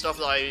some stuff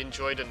that I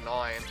enjoyed in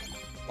 9,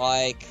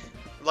 Like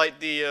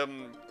the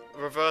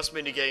reverse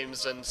mini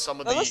games and some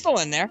of they're the. still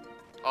in there.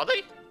 Are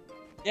they?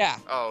 Yeah.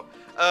 Oh,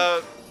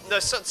 no.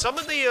 Some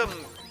of the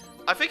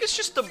I think it's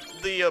just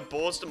the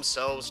boards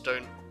themselves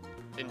don't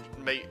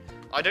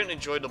I don't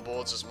enjoy the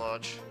boards as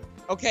much.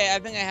 Okay, I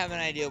think I have an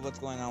idea of what's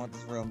going on with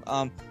this room.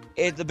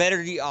 The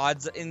better the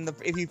odds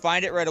if you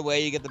find it right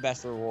away, you get the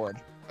best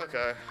reward.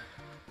 Okay.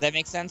 That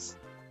makes sense.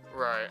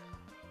 Right.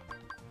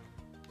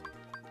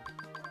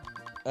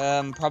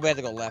 Probably have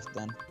to go left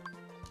then.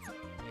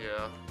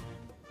 Yeah.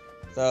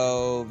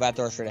 So that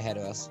door's straight ahead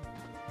of us.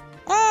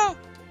 Ah!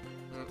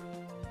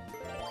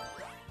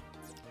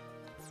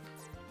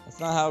 That's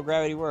not how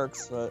gravity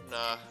works, but.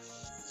 Nah.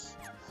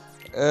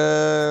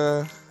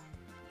 Do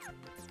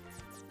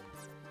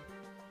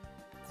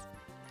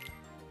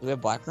we have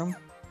black room?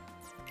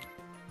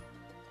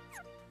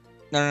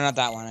 No, not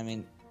that one. I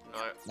mean,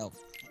 No.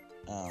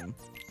 nope.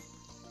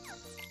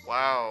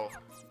 Wow.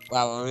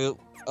 Wow.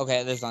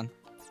 Okay, there's one.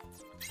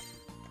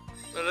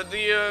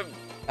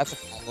 That's a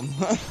problem.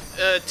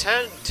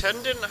 10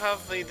 didn't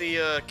have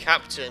the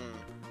captain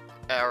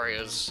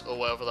areas or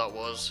whatever that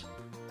was.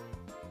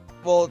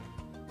 Well,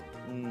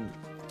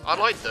 I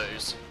like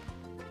those.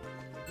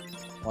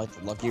 like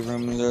the lucky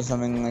rooms or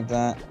something like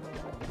that.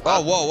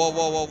 Oh,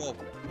 whoa.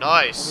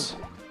 Nice.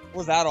 What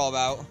was that all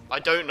about? I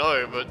don't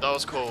know, but that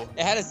was cool.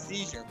 It had a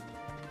seizure.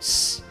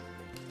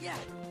 Yeah.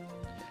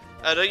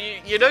 And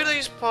you know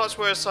these parts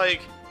where it's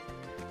like,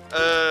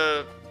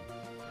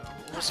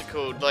 what's it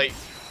called? Like,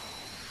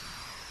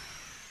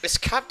 it's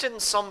Captain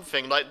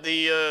something. Like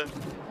the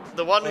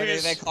one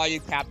who's. They call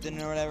you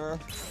Captain or whatever.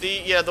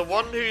 The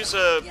one who's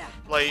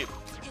like,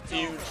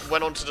 who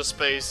went onto the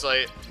space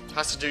like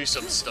has to do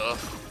some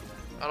stuff.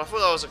 And I thought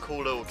that was a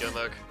cool little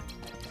gimmick.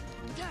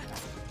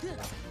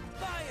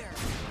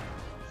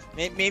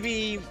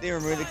 Maybe they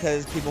removed it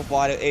because people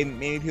thought it.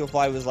 Maybe people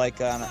thought it was like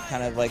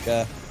kind of like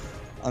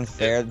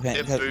unfair.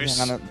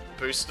 It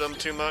boosts them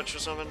too much or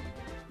something.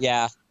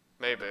 Yeah.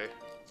 Maybe.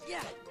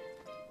 Yeah.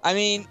 I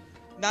mean,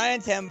 9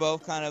 and 10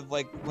 both kind of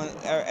like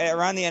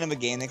around the end of a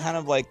game, they kind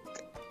of like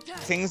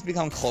things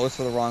become close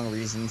for the wrong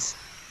reasons.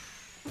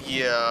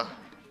 Yeah.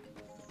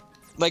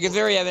 Like, it's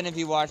very evident if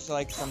you watch,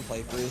 like, some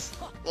playthroughs.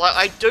 Like,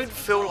 I don't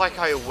feel like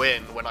I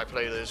win when I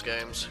play those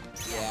games.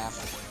 Yeah.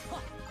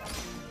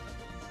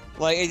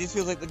 Like, it just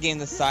feels like the game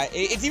the size.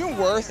 It's even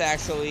worse,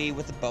 actually,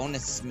 with the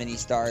bonus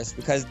mini-stars,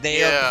 because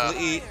they are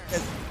completely...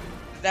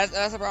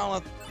 That's the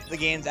problem with the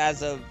games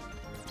as of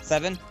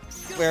 7.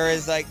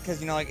 Whereas, like, because,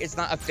 you know, like, it's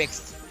not a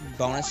fixed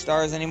bonus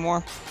stars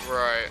anymore.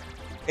 Right.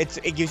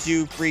 It gives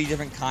you 3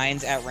 different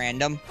kinds at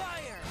random.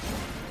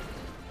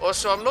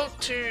 Also, I'm not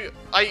too...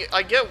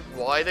 I get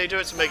why they do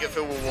it to make it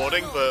feel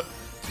rewarding, but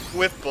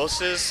with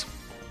bosses,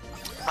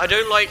 I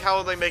don't like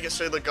how they make it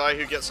so the guy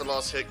who gets the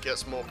last hit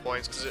gets more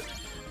points, because it...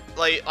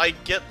 Like, I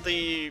get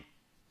the...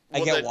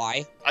 I get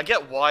why. I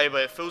get why,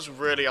 but it feels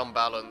really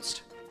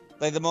unbalanced.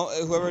 Like,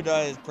 whoever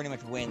does pretty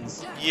much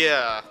wins.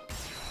 Yeah.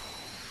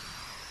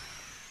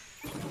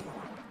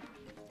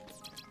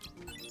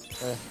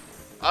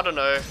 I don't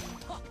know.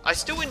 I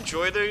still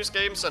enjoy those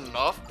games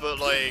enough, but,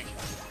 like...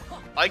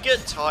 I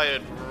get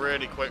tired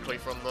really quickly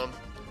from them.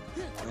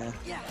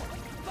 Yeah.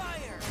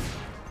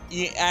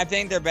 Yeah, I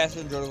think they're best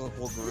when they're the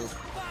whole group.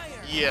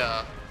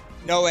 Yeah.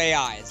 No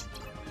AIs.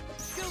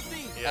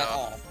 Yeah. At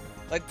all.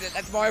 Like,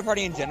 that's Mario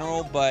Party in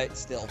general, but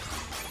still.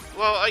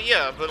 Well,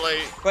 yeah, but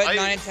like... But 9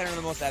 and 10 are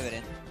the most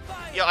evident.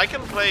 Yeah, I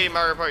can play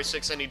Mario Party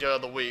 6 any day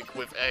of the week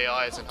with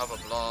AIs and have a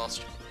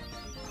blast.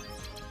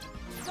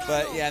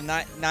 But yeah,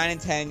 9 and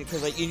 10,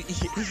 because like,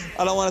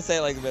 I don't want to say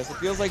it like this. It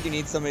feels like you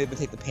need somebody to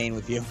take the pain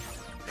with you.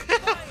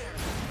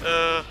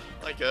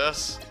 I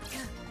guess.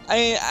 I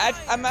mean,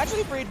 I'm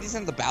actually pretty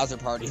decent at the Bowser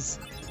parties,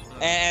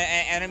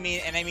 and I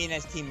mean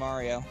as Team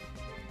Mario.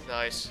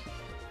 Nice.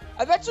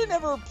 I've actually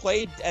never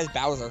played as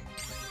Bowser.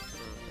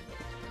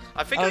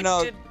 I think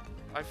I did.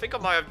 I think I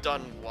might have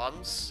done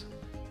once.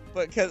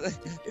 But because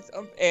it's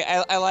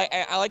I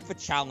like the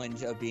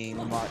challenge of being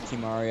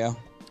Team Mario.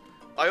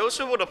 I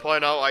also want to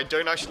point out I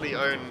don't actually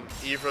own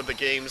either of the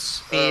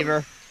games.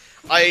 Either.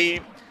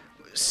 I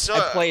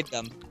played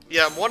them.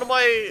 Yeah, one of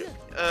my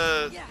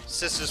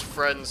sister's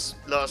friends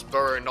let us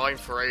borrow 9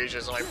 for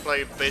ages, and I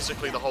played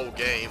basically the whole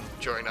game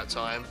during that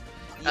time.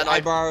 And I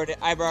borrowed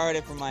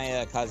it from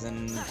my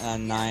cousin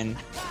 9.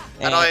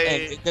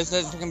 And this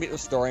is gonna be the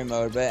story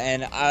mode, but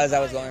as I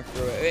was going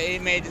through it,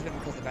 it may have just been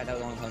because of the fact that I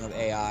was only playing with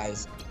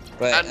AIs.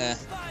 But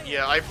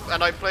yeah,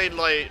 I played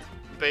like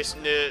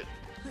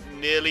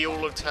nearly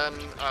all of 10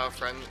 old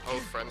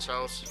friend's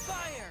house.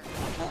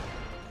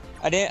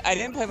 I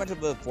didn't play much of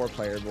the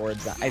 4-player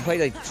boards. I played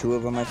like 2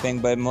 of them, I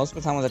think, but most of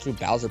the time was actually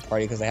Bowser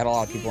Party because they had a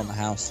lot of people in the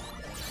house.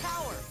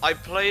 I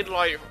played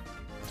like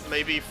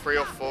maybe 3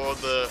 or 4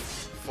 of the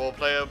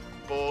 4-player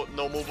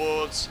normal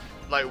boards,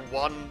 like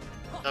 1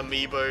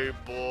 amiibo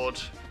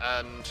board,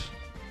 and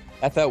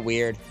that felt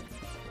weird.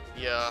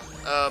 Yeah.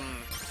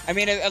 I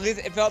mean, at least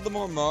it felt the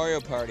more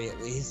Mario Party,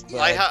 at least. But...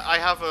 I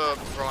have a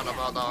rant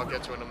about that I'll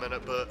get to in a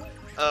minute, but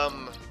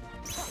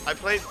I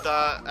played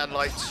that and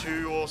like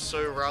 2 or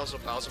so rounds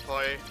of Bowser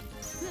Party.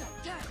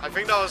 I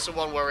think that was the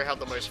one where we had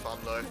the most fun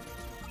though.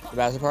 The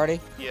Bowser Party?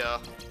 Yeah.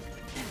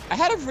 I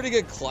had a pretty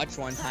good clutch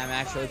one time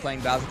actually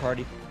playing Bowser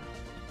Party.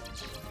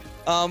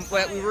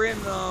 We were in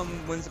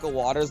Whimsical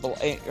Waters,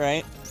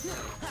 right?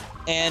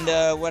 And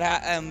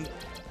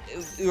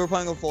we were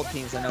playing with full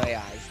teams, so no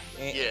AIs,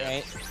 yeah.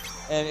 Right?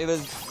 And it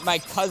was my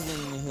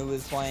cousin who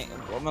was playing,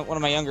 one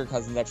of my younger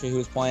cousins actually, who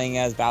was playing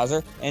as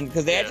Bowser, and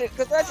because they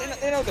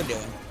know what they're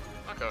doing.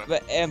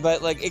 Okay.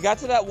 But like it got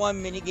to that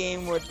one mini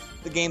game where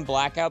the game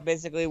Blackout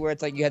basically, where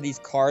it's like you have these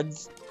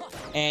cards,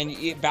 and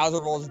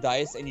Bowser rolls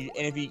dice, and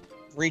if you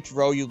reach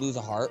row, you lose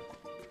a heart.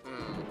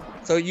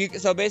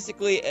 So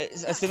basically,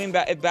 assuming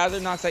if Bowser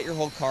knocks out your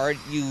whole card,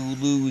 you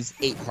lose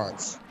 8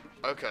 hearts.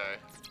 Okay.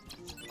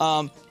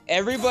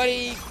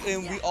 Everybody,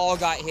 and we all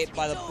got hit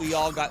by we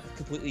all got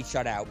completely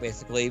shut out,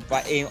 basically.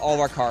 But all of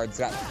our cards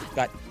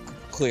got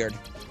cleared.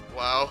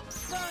 Wow.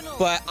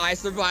 But I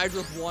survived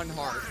with 1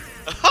 heart.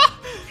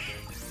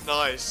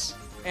 Nice.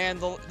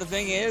 And the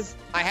thing is,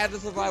 I had to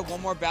survive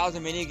 1 more Bowser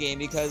minigame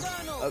because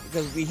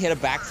we hit a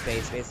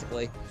backspace,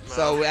 basically. No.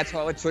 So that's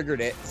what triggered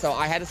it. So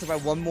I had to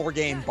survive 1 more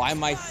game by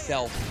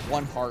myself,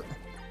 1 heart.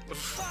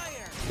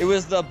 It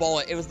was the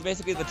bullet. It was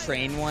basically the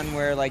train one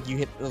where like you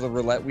hit the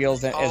roulette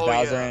wheels as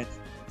Bowser. Yeah. And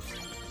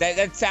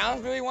that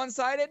sounds really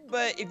one-sided,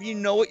 but if you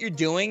know what you're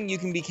doing, you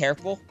can be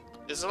careful.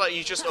 It's like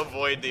you just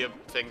avoid the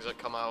things that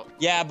come out.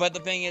 Yeah, but the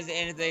thing is,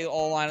 and if they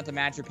all line up to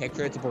match your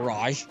picture, it's a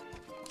barrage.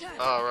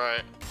 Oh,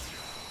 right.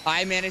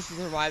 I managed to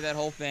survive that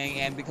whole thing,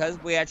 and because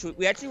we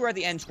actually were at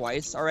the end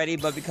twice already,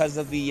 but because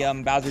of the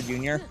Bowser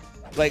Jr.,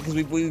 like,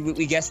 because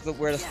we guessed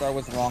where the star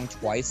was wrong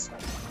twice,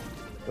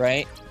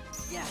 right?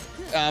 Yeah.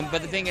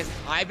 But the thing is,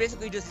 I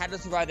basically just had to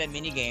survive that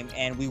mini game,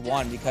 and we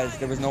won because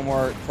there was no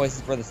more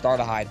places for the star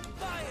to hide.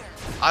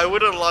 I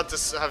would have loved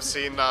to have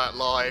seen that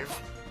live.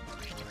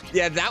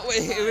 Yeah, that was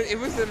it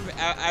was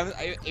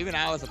even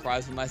I was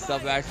surprised with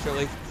myself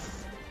actually.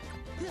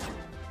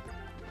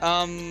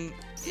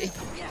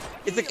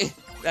 It's like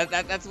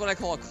that's what I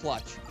call a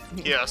clutch.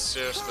 Yeah,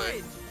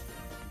 seriously.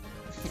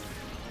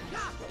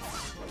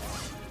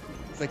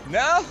 It's like,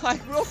 no, I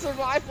will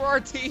survive for our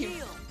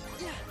team.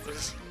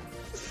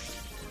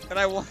 And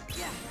I won.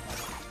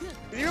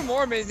 It's even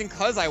more amazing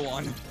because I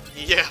won.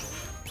 Yeah.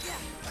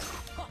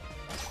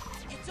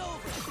 It's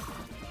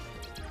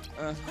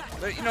over.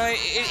 But you know,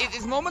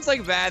 it's moments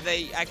like that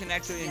I can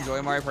actually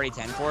enjoy Mario Party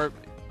 10 for.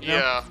 You know?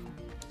 Yeah.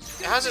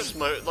 It has its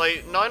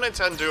like 9 and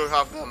 10 do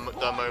have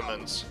their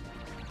moments.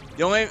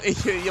 The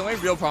only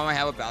real problem I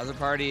have with Bowser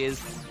Party is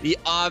the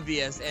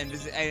obvious, and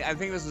I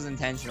think this was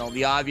intentional,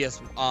 the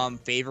obvious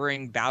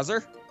favoring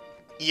Bowser.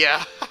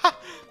 Yeah.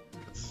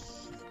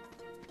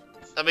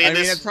 I mean,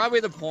 that's probably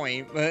the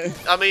point, but...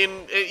 I mean,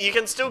 you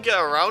can still get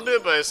around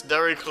it, but it's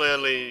very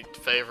clearly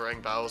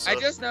favoring Bowser. I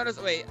just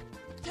noticed... Wait.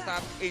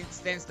 Stop.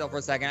 Stand still for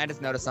a second. I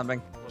just noticed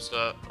something. What's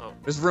that? Oh.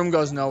 This room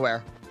goes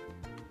nowhere.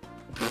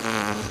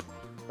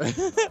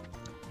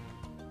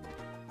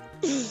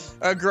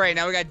 Oh, great.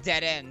 Now we got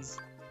dead ends.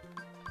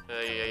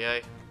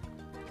 Hey.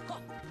 Wait,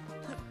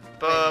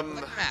 look at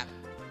the map.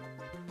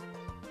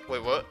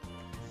 Wait, what?